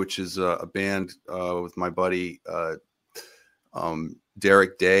band, which is a band with my buddy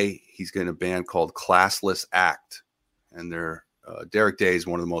Derek Day. He's got a band called Classless Act, and Derek Day is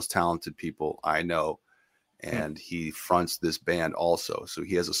one of the most talented people I know, and he fronts this band also. So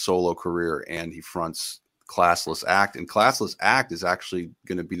he has a solo career, and he fronts Classless Act. And Classless Act is actually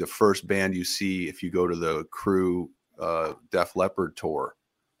going to be the first band you see if you go to the Crew Def Leppard tour.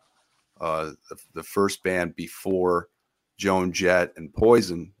 The first band before Joan Jett and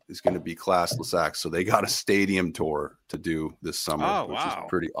Poison is going to be Classless Act. So they got a stadium tour to do this summer, which is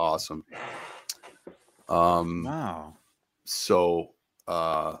pretty awesome. Wow. So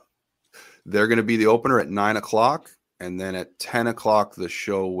they're going to be the opener at 9 o'clock. And then at 10 o'clock, the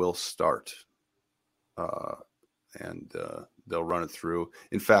show will start. And they'll run it through.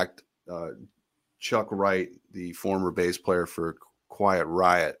 In fact, Chuck Wright, the former bass player for Quiet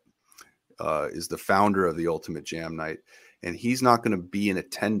Riot, is the founder of the Ultimate Jam Night, and he's not going to be in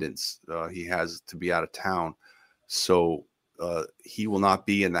attendance. He has to be out of town, so he will not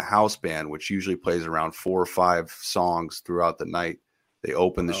be in the house band, which usually plays around 4 or 5 songs throughout the night. They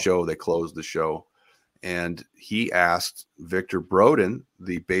open the show, they close the show, and he asked Victor Broden,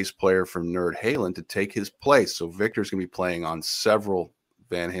 the bass player from Nerd Halen, to take his place. So Victor's going to be playing on several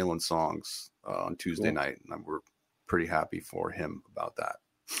Van Halen songs on Tuesday night, and we're pretty happy for him about that.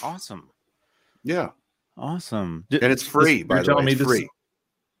 Awesome. Yeah. Awesome. And it's free, by the way. It's free.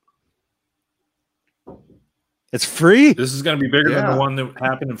 It's free? This is going to be bigger than the one that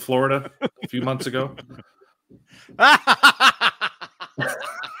happened in Florida a few months ago.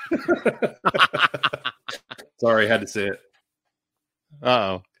 Sorry, I had to say it.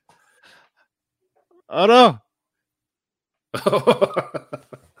 Uh-oh. Oh, no.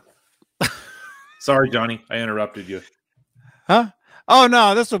 Sorry, Johnny. I interrupted you. Huh? Oh,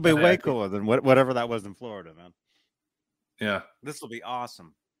 no. This will be way cooler than whatever that was in Florida, man. Yeah. This will be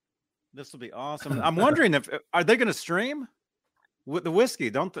awesome. This will be awesome. I'm wondering are they going to stream with the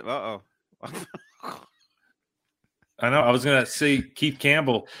whiskey? Uh-oh. I know. I was going to say, Keith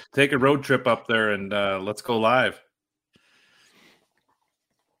Campbell, take a road trip up there and let's go live.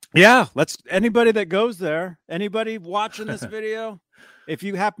 Yeah, anybody that goes there, anybody watching this video, if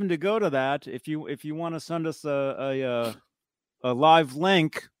you happen to go to that, if you want to send us a live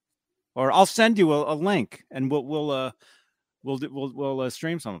link, or I'll send you a link, and we'll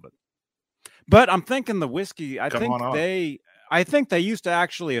stream some of it. But I'm thinking the whiskey. I think they used to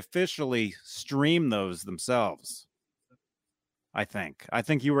actually officially stream those themselves. I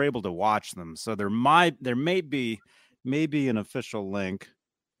think you were able to watch them, so there may be an official link.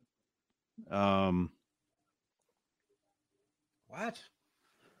 What?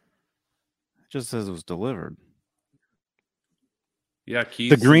 It just says it was delivered. Yeah,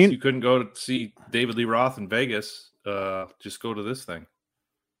 Keith, since you couldn't go to see David Lee Roth in Vegas, just go to this thing.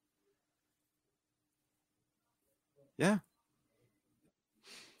 Yeah.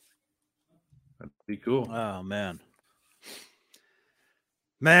 That'd be cool. Oh, man.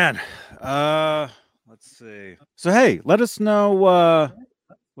 Let's see. So, hey, let us know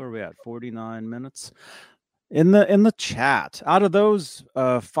where are we at? 49 minutes. In the chat, out of those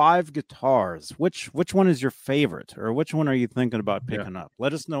 5 guitars, which one is your favorite, or which one are you thinking about picking up?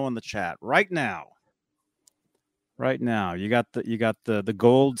 Let us know in the chat right now. Right now, you got the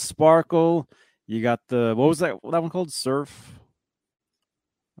gold sparkle. You got what was that one called? Surf.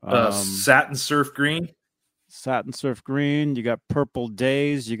 Satin surf green. Satin surf green. You got purple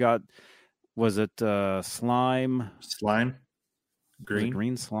days. You got, was it slime? Slime. Green.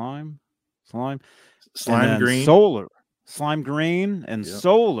 Green slime. Slime green, solar, slime green, and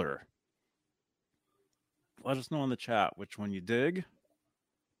solar. Let us know in the chat which one you dig.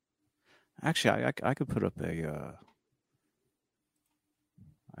 Actually, I could put up a.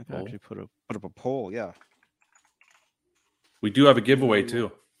 I could actually put up a poll. Yeah, we do have a giveaway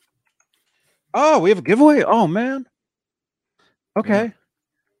too. Oh, we have a giveaway. Oh man. Okay.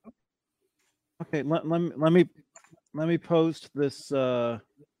 Yeah. Okay. Let me post this.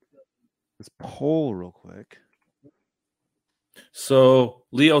 This poll real quick. So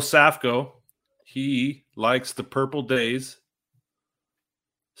Leo Safko, he likes the Purple Days.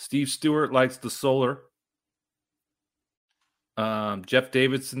 Steve Stewart likes the Solar. Jeff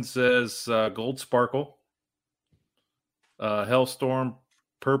Davidson says Gold Sparkle. Hellstorm,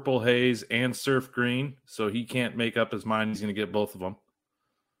 Purple Haze, and Surf Green. So he can't make up his mind. He's going to get both of them.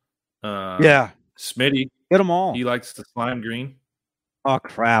 Yeah. Smitty. Get them all. He likes the Slime Green. Oh,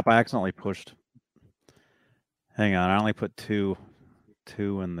 crap. I accidentally pushed. Hang on. I only put two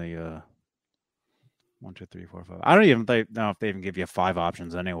in the 1, 2, 3, 4, 5. I don't even know if they even give you 5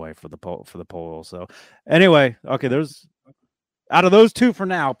 options anyway for the poll. So anyway, okay, there's out of those 2 for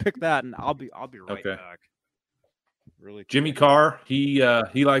now, pick that and I'll be right back. Really, Jimmy Carr, he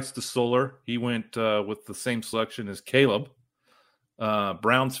likes the Solar. He went with the same selection as Caleb.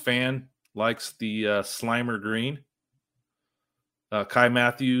 Browns fan likes the Slimer Green. Kai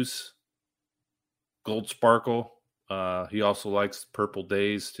Matthews, Gold Sparkle. He also likes Purple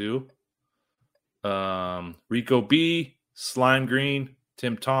Days too. Rico B, Slime Green.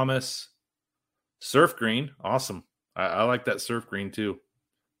 Tim Thomas, Surf Green. Awesome. I like that Surf Green too.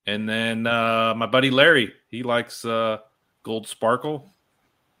 And then my buddy Larry, he likes Gold Sparkle.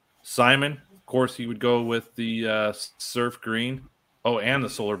 Simon, of course, he would go with the Surf Green. Oh, and the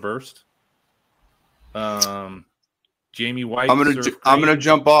Solar Burst. Jamie White. I'm gonna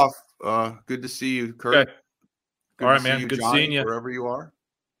jump off. Good to see you, Kurt. Okay. All right, man. Good Johnny, seeing you. Wherever you are.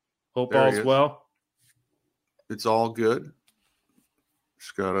 Hope all's well. It's all good.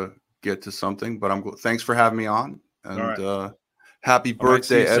 Just gotta get to something, but thanks for having me on. And happy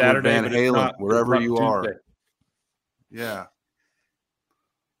birthday, Edward Van Halen, wherever you are. Yeah.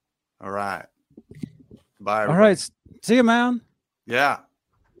 All right. Bye, everybody. All right. See you, man. Yeah.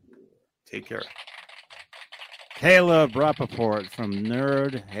 Take care. Caleb Rappaport from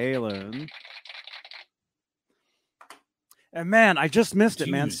Nerd Halen. And man, I just missed it,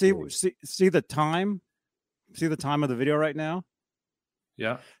 man. See the time? See the time of the video right now?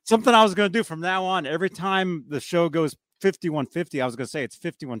 Yeah. Something I was going to do from now on, every time the show goes 51:50, I was going to say it's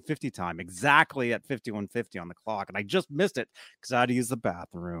 51:50 time, exactly at 51:50 on the clock. And I just missed it because I had to use the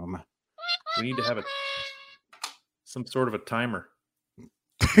bathroom. We need to have some sort of a timer.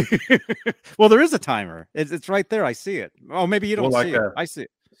 Well, there is a timer. It's right there. I see it. Oh, maybe you don't see it. I see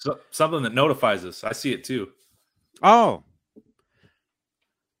it. Something that notifies us. I see it too. Oh.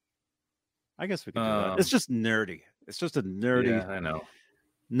 I guess we can do that. It's just nerdy. It's just a nerdy. Yeah, I know.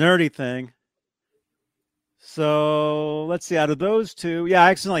 Nerdy thing. So let's see. Out of those 2, yeah,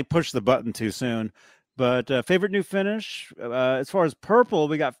 I accidentally pushed the button too soon. But favorite new finish, as far as purple,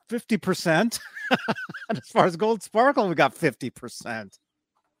 we got 50%. And as far as Gold Sparkle, we got 50%.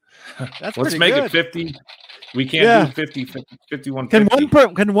 Let's make it 50. We can't do 50, 51.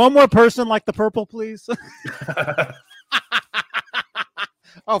 Can one more person like the purple, please?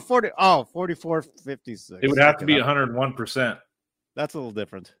 44, 56. It would have to be 101%. That's a little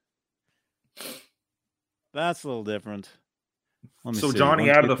different. So,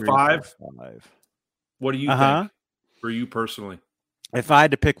 Johnny, out of the 5, what do you think for you personally? If I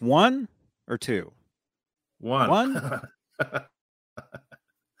had to pick 1 or 2? 1.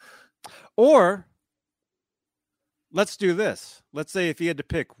 Or let's do this. Let's say if you had to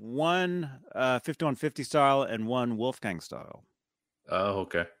pick 1 5150 style and 1 Wolfgang style. Oh,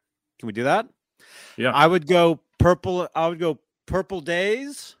 okay. Can we do that? Yeah. I would go purple. I would go Purple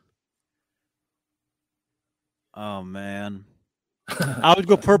Days. Oh man. I would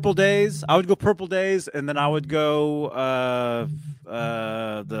go Purple Days. And then I would go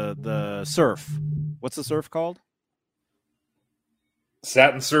the Surf. What's the Surf called?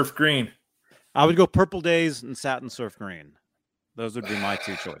 Satin Surf Green. I would go Purple Days and Satin Surf Green. Those would be my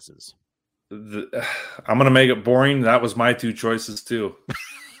 2 choices. I'm going to make it boring. That was my 2 choices too.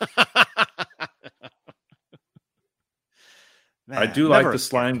 Man, I do like the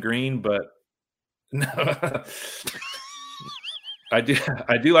Slime Green, but I do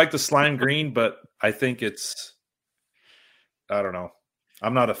like the Slime Green, but I think I don't know.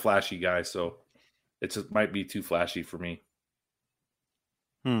 I'm not a flashy guy, so it might be too flashy for me.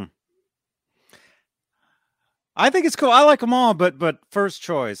 I think it's cool. I like them all, but first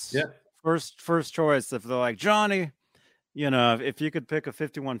choice. Yeah. First choice. If they're like, Johnny, if you could pick a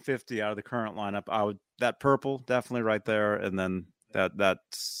 5150 out of the current lineup, I would that purple definitely right there, and then that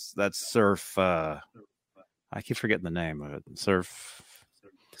Surf. I keep forgetting the name of it.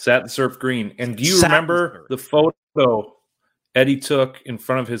 Satin Surf Green. And do you remember the photo Eddie took in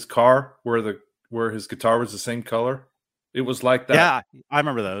front of his car where his guitar was the same color? It was like that. Yeah, I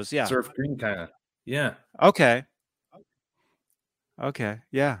remember those. Yeah, Surf Green kind of. Yeah. Okay.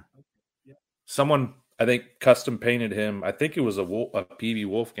 Yeah. Someone, I think custom painted him. I think it was a PB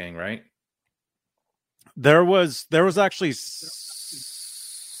Wolfgang, right? There was actually.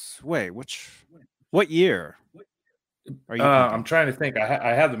 Wait, what year? Are you I'm trying to think.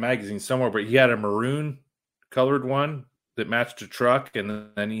 I have the magazine somewhere, but he had a maroon colored one that matched a truck, and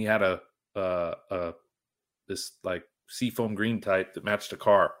then he had a this like seafoam green type that matched a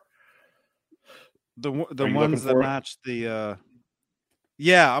car. The ones that matched the.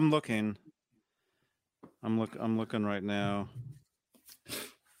 Yeah, I'm looking. I'm looking right now.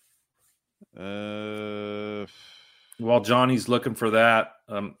 While Johnny's looking for that,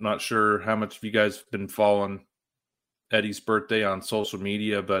 I'm not sure how much of you guys have been following Eddie's birthday on social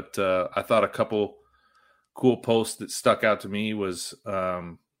media, but I thought a couple cool posts that stuck out to me was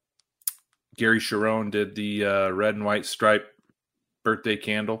Gary Sharon did the red and white stripe birthday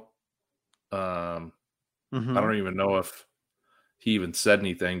candle. I don't even know if he even said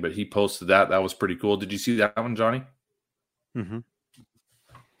anything, but he posted that. That was pretty cool. Did you see that one, Johnny?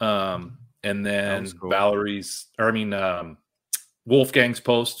 And then cool. Wolfgang's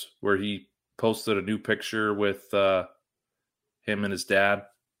post where he posted a new picture with him and his dad,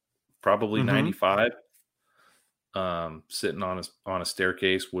 probably 95, sitting on a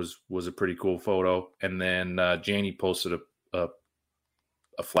staircase was a pretty cool photo. And then Janie posted a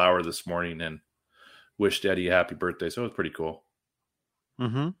flower this morning and wished Eddie a happy birthday. So it was pretty cool.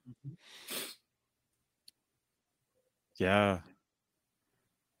 Yeah.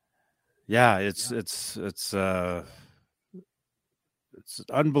 Yeah, it's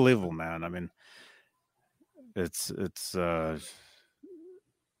unbelievable, man. I mean, it's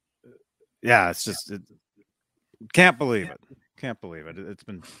just can't believe it.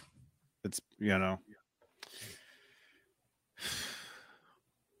 It's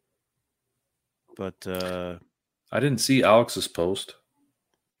but I didn't see Alex's post.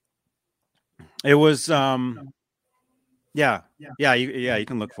 It was yeah, you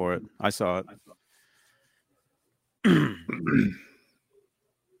can look for it. I saw it.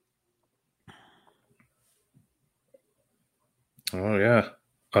 Oh yeah.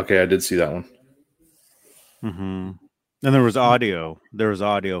 Okay, I did see that one. And there was audio. There was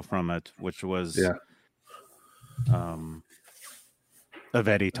audio from it, which was of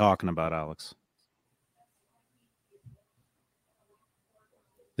Eddie talking about Alex.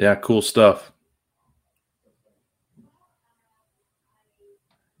 Yeah, cool stuff.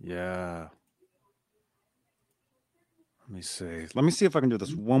 Yeah. Let me see. Let me see if I can do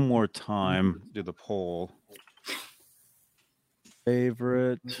this one more time. Do the poll.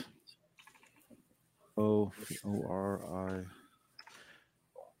 Favorite ORI.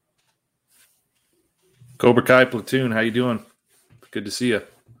 Cobra Kai Platoon, how you doing? Good to see you.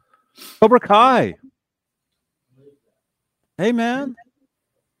 Cobra Kai. Hey, man.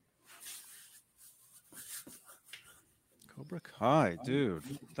 Cobra Kai, dude.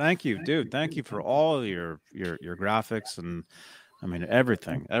 Thank you, dude. Thank you for all your graphics and I mean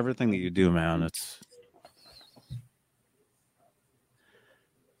everything that you do, man. It's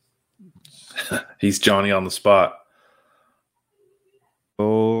he's Johnny on the spot.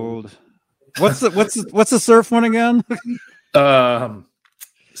 Old. What's the surf one again?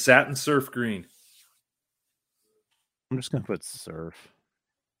 Satin surf green. I'm just gonna put surf.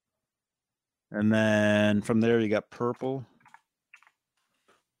 And then from there you got purple.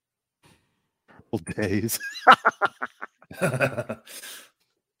 Purple days. That's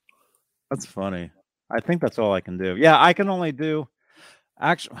funny. I think that's all I can do. Yeah, I can only do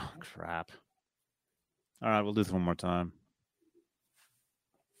actually crap. All right, we'll do this one more time.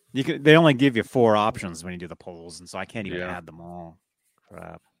 They only give you 4 options when you do the polls, and so I can't even add them all.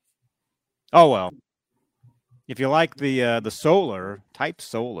 Crap. Oh well. If you like the solar, type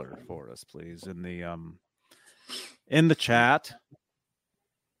solar for us, please, in the chat.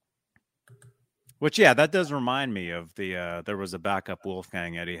 Which that does remind me of there was a backup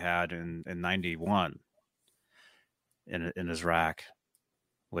Wolfgang Eddie had in 91 in his rack,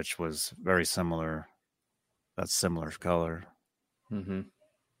 which was very similar. That's similar color.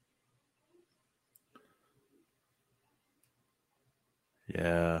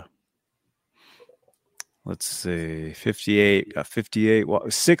 Yeah. Let's see. 58, got 58,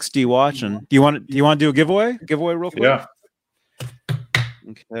 60 watching. Do you want to do a giveaway? Giveaway real quick? Yeah.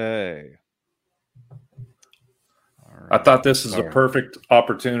 Okay. Right. I thought this is a perfect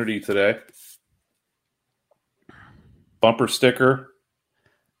opportunity today. Bumper sticker.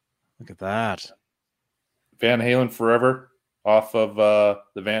 Look at that. Van Halen Forever off of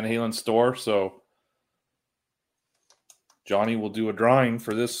the Van Halen store. So Johnny will do a drawing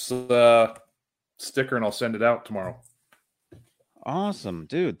for this sticker and I'll send it out tomorrow. Awesome,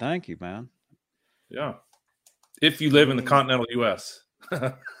 dude. Thank you, man. Yeah. If you live in the continental U.S.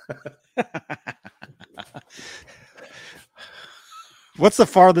 What's the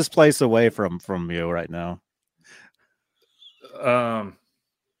farthest place away from you right now?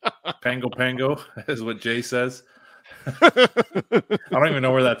 Pango is what Jay says. I don't even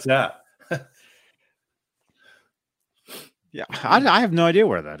know where that's at. Yeah, I have no idea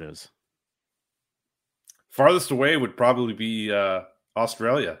where that is. Farthest away would probably be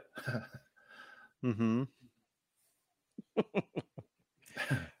Australia. Mm-hmm.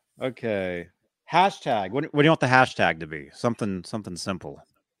 Okay. Hashtag. What do you want the hashtag to be? Something simple.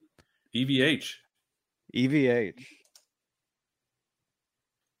 EVH. EVH.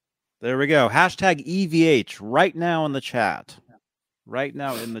 There we go. Hashtag EVH right now in the chat. Right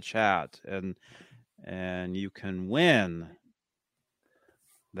now in the chat. And you can win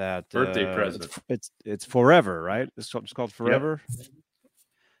that birthday present. It's forever, right? It's called Forever. Yep.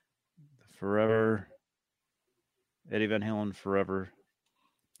 Forever. Eddie Van Halen Forever.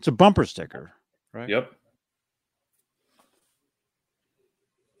 It's a bumper sticker, right? Yep.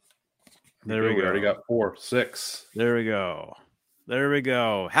 There we go. We already got 4, 6. There we go.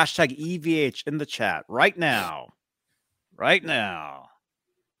 Hashtag EVH in the chat right now. Right now.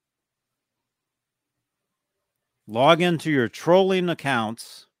 Log into your trolling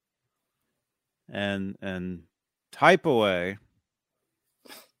accounts and type away.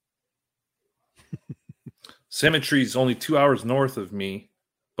 Symmetry is only 2 hours north of me,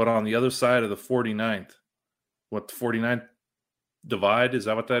 but on the other side of the 49th. What, the 49th divide? Is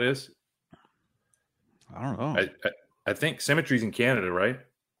that what that is? I don't know. I think Symmetry's in Canada, right?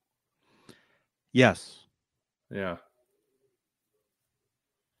 Yes. Yeah.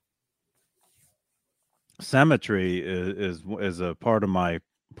 Symmetry is a part of my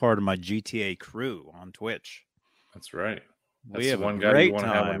GTA crew on Twitch. That's right. We have one guy you want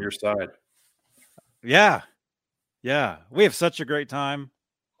to have on your side. Yeah. Yeah. We have such a great time.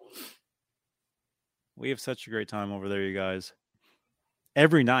 We have such a great time over there, you guys.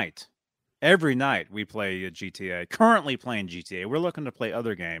 Every night we play GTA. Currently playing GTA. We're looking to play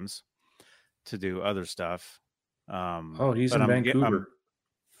other games to do other stuff. He's in Vancouver.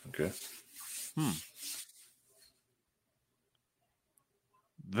 Okay.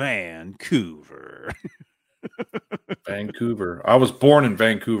 Vancouver. Vancouver. I was born in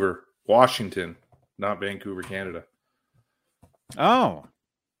Vancouver, Washington, not Vancouver, Canada. Oh.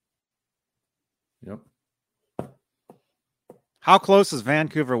 Yep. How close is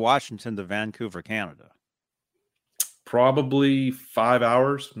Vancouver, Washington to Vancouver, Canada? Probably 5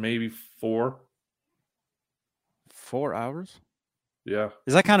 hours, maybe 4. 4 hours? Yeah.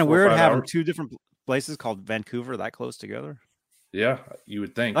 Is that kind of weird having two different places called Vancouver that close together? Yeah, you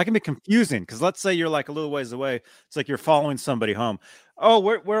would think. That can be confusing because let's say you're like a little ways away. It's like you're following somebody home. Oh,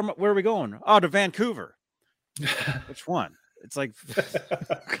 where are we going? Oh, to Vancouver. Which one? It's like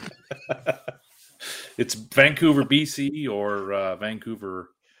it's Vancouver, BC, or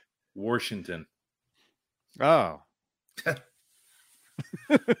Vancouver, Washington. Oh.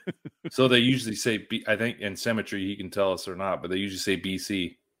 So they usually say, I think in Symmetry, he can tell us or not, but they usually say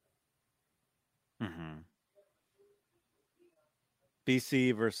BC. Mm-hmm.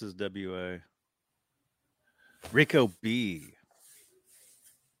 BC versus WA. Rico B.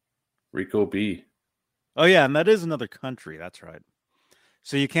 Oh, yeah, and that is another country. That's right.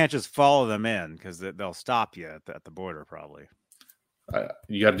 So you can't just follow them in because they'll stop you at the border, probably.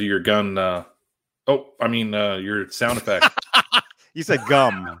 You got to do your gun. Your sound effect. You said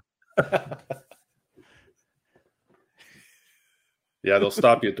gum. Yeah, they'll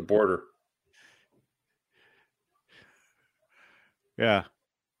stop you at the border. Yeah.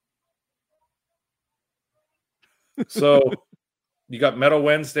 So you got Metal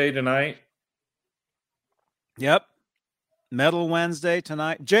Wednesday tonight. Yep. Metal Wednesday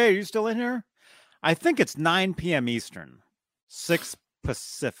tonight. Jay, are you still in here? I think it's 9 p.m. Eastern, 6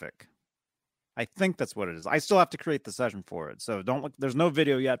 Pacific. I think that's what it is. I still have to create the session for it. So don't look. There's no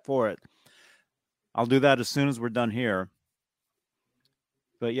video yet for it. I'll do that as soon as we're done here.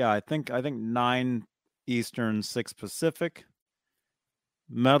 But yeah, I think 9 Eastern, 6 Pacific.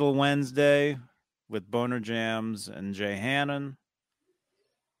 Metal Wednesday with Boner Jams and Jay Hannon.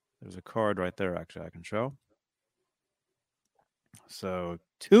 There's a card right there, actually, I can show. So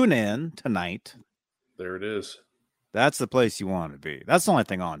tune in tonight. There it is. That's the place you want to be. That's the only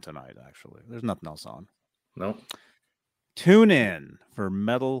thing on tonight, actually. There's nothing else on. No. Tune in for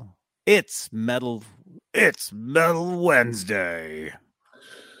Metal. It's Metal Wednesday.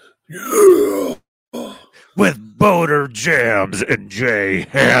 Yeah. With Boner Jams and Jay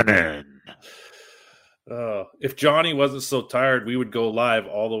Hannon. If Johnny wasn't so tired, we would go live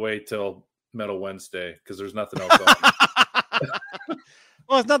all the way till Metal Wednesday because there's nothing else on.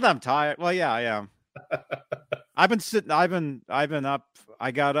 Well, it's not that I'm tired. Well, yeah, I am. I've been sitting. I've been up.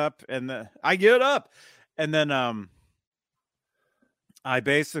 I got up, and I get up, and then I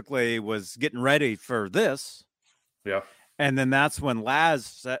basically was getting ready for this. Yeah. And then that's when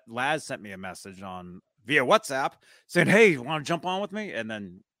Laz sent me a message via WhatsApp saying, "Hey, you want to jump on with me?" And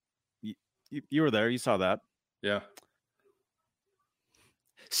then you were there. You saw that. Yeah.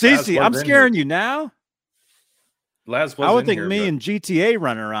 Cece, I'm scaring you now. Laz was I would think me and GTA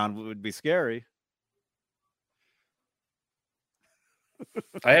running around would be scary.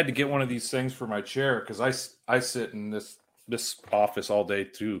 I had to get one of these things for my chair because I sit in this office all day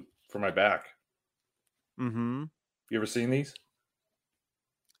too for my back. Mm-hmm. You ever seen these?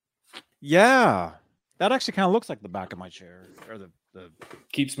 Yeah, that actually kind of looks like the back of my chair, or the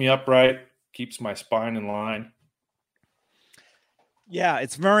keeps me upright, keeps my spine in line. Yeah,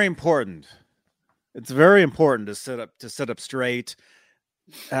 it's very important. It's very important to sit up straight.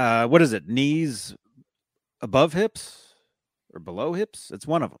 What is it? Knees above hips or below hips? It's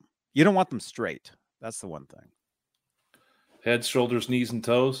one of them. You don't want them straight. That's the one thing. Head, shoulders, knees, and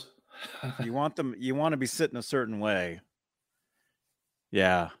toes. You want to be sitting a certain way.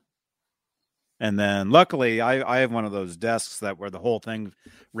 Yeah. And then luckily I have one of those desks where the whole thing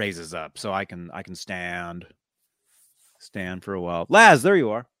raises up, so I can stand for a while. Laz, there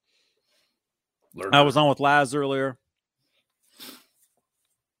you are. Lurker. I was on with Laz earlier.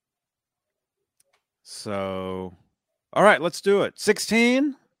 So, all right, let's do it.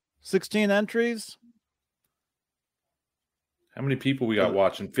 16 entries. How many people we got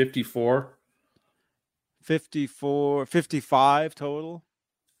watching? 54? 55 total.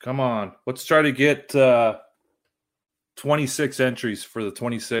 Come on. Let's try to get 26 entries for the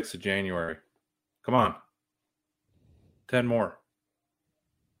 26th of January. Come on. 10 more.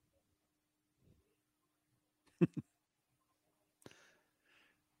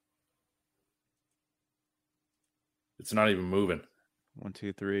 It's not even moving. 1,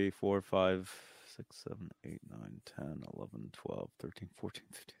 2, 3, 4, 5, 6, 7, 8, 9, 10, 11, 12, 13, 14,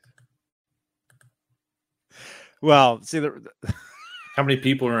 15. Well, see, how many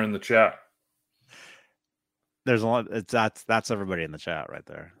people are in the chat? There's a lot. That's everybody in the chat right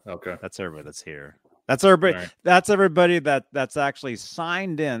there. Okay. That's everybody that's here. That's everybody. Right. That's everybody that's actually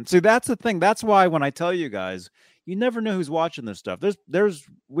signed in. See, that's the thing. That's why when I tell you guys, you never know who's watching this stuff.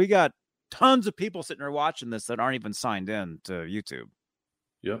 We got tons of people sitting there watching this that aren't even signed in to YouTube.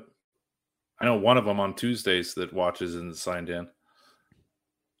 Yep. I know one of them on Tuesdays that watches and signed in.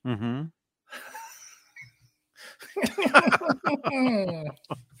 Mm-hmm.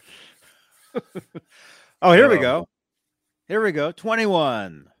 Oh, here we go. Here we go.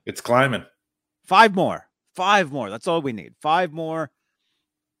 21. It's climbing. 5 more. 5 more. That's all we need. 5 more.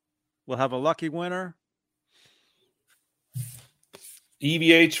 We'll have a lucky winner.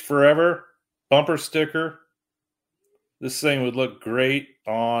 EVH forever. Bumper sticker. This thing would look great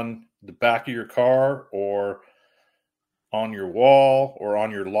on the back of your car or on your wall or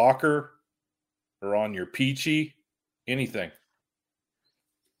on your locker or on your peachy. Anything.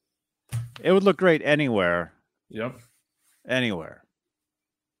 It would look great anywhere. Yep. Anywhere.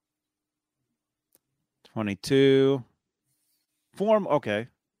 22. Form. Okay.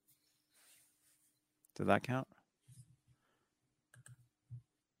 Did that count?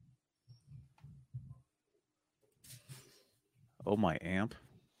 Oh, my amp.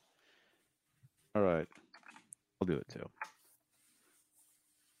 All right. I'll do it too.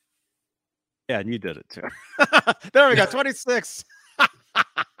 Yeah, and you did it too. There we go. 26.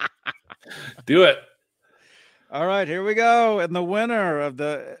 Do it. All right, here we go. And the winner of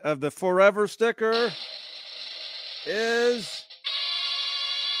the Forever sticker is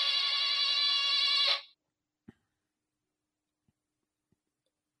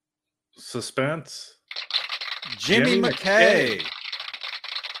suspense. Jimmy McKay.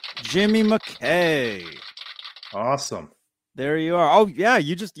 Jimmy McKay. Awesome. There you are. Oh yeah,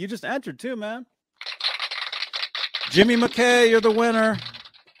 you just entered too, man. Jimmy McKay, you're the winner.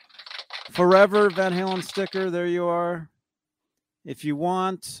 Forever Van Halen sticker. There you are. If you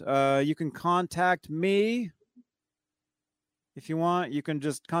want, you can contact me. If you want, you can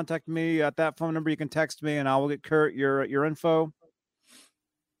just contact me at that phone number. You can text me, and I will get Kurt your info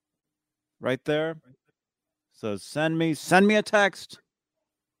right there. So send me a text.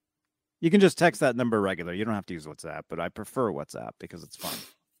 You can just text that number regular. You don't have to use WhatsApp, but I prefer WhatsApp because it's fun.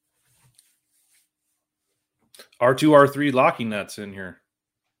 R2, R3 locking nuts in here.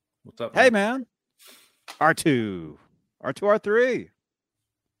 What's up, man? Hey, man. R2, R3.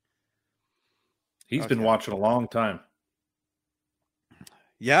 He's been watching a long time.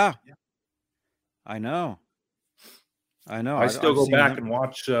 Yeah. I know. I still go back and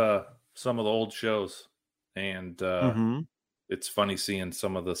watch some of the old shows, and it's funny seeing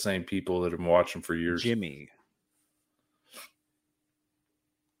some of the same people that have been watching for years. Jimmy.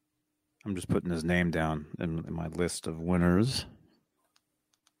 I'm just putting his name down in my list of winners.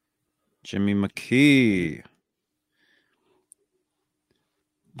 Jimmy McKee.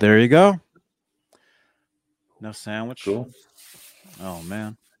 There you go. No sandwich. Cool. Oh,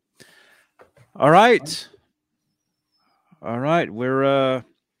 man. All right. We're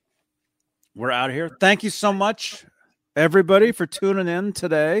out of here. Thank you so much, everybody, for tuning in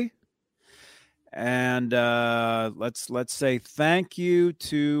today. And let's say thank you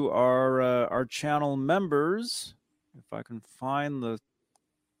to our channel members. If I can find the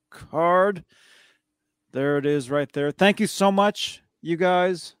card, there it is, right there. Thank you so much, you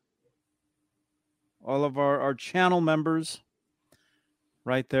guys, all of our channel members,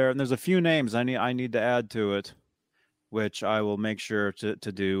 right there. And there's a few names I need to add to it, which I will make sure to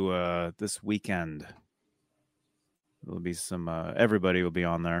do this weekend. There'll be some. Everybody will be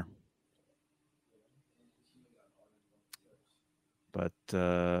on there. But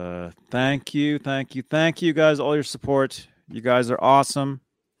thank you, guys, all your support. You guys are awesome.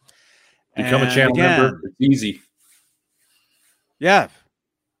 Become a channel member. It's easy. Yeah.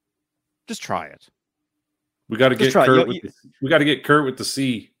 Just try it. We got to get Kurt. We got to get Kurt with the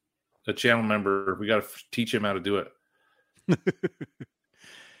C, a channel member. We got to teach him how to do it.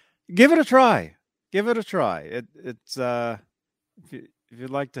 Give it a try. It's if you'd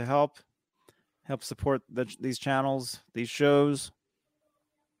like to help support these channels, these shows.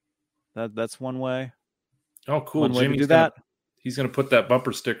 That's one way. Oh, cool! Jimmy's do that. He's going to put that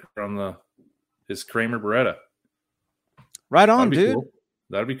bumper sticker on his Kramer Beretta. Right on, dude. Cool.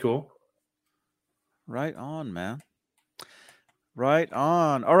 That'd be cool. Right on, man. Right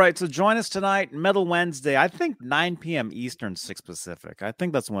on. All right, so join us tonight, Metal Wednesday. I think 9 p.m. Eastern, 6 Pacific. I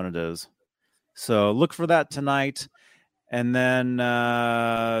think that's when it is. So look for that tonight. And then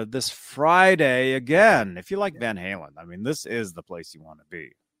this Friday, again, if you like Van Halen, I mean, this is the place you want to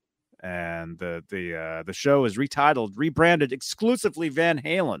be. And the show is rebranded exclusively Van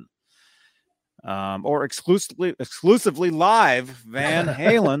Halen, or exclusively live Van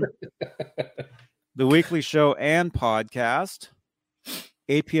Halen, the weekly show and podcast,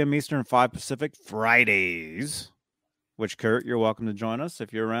 8 p.m. Eastern, 5 Pacific, Fridays. Which, Kurt, you're welcome to join us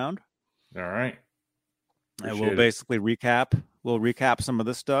if you're around. All right. And we'll basically recap. We'll recap some of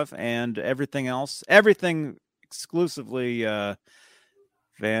this stuff and everything else. Everything exclusively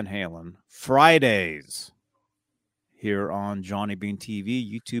Van Halen. Fridays here on Johnny Bean TV,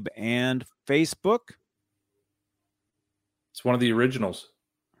 YouTube, and Facebook. It's one of the originals.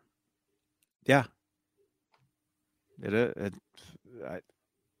 Yeah. It is.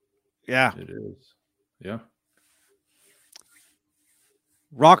 Yeah. It is. Yeah.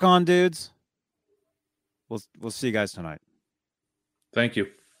 Rock on, dudes. We'll see you guys tonight. Thank you.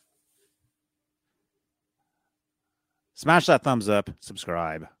 Smash that thumbs up.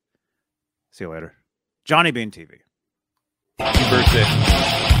 Subscribe. See you later. Johnny Bean TV. Happy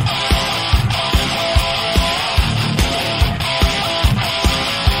birthday.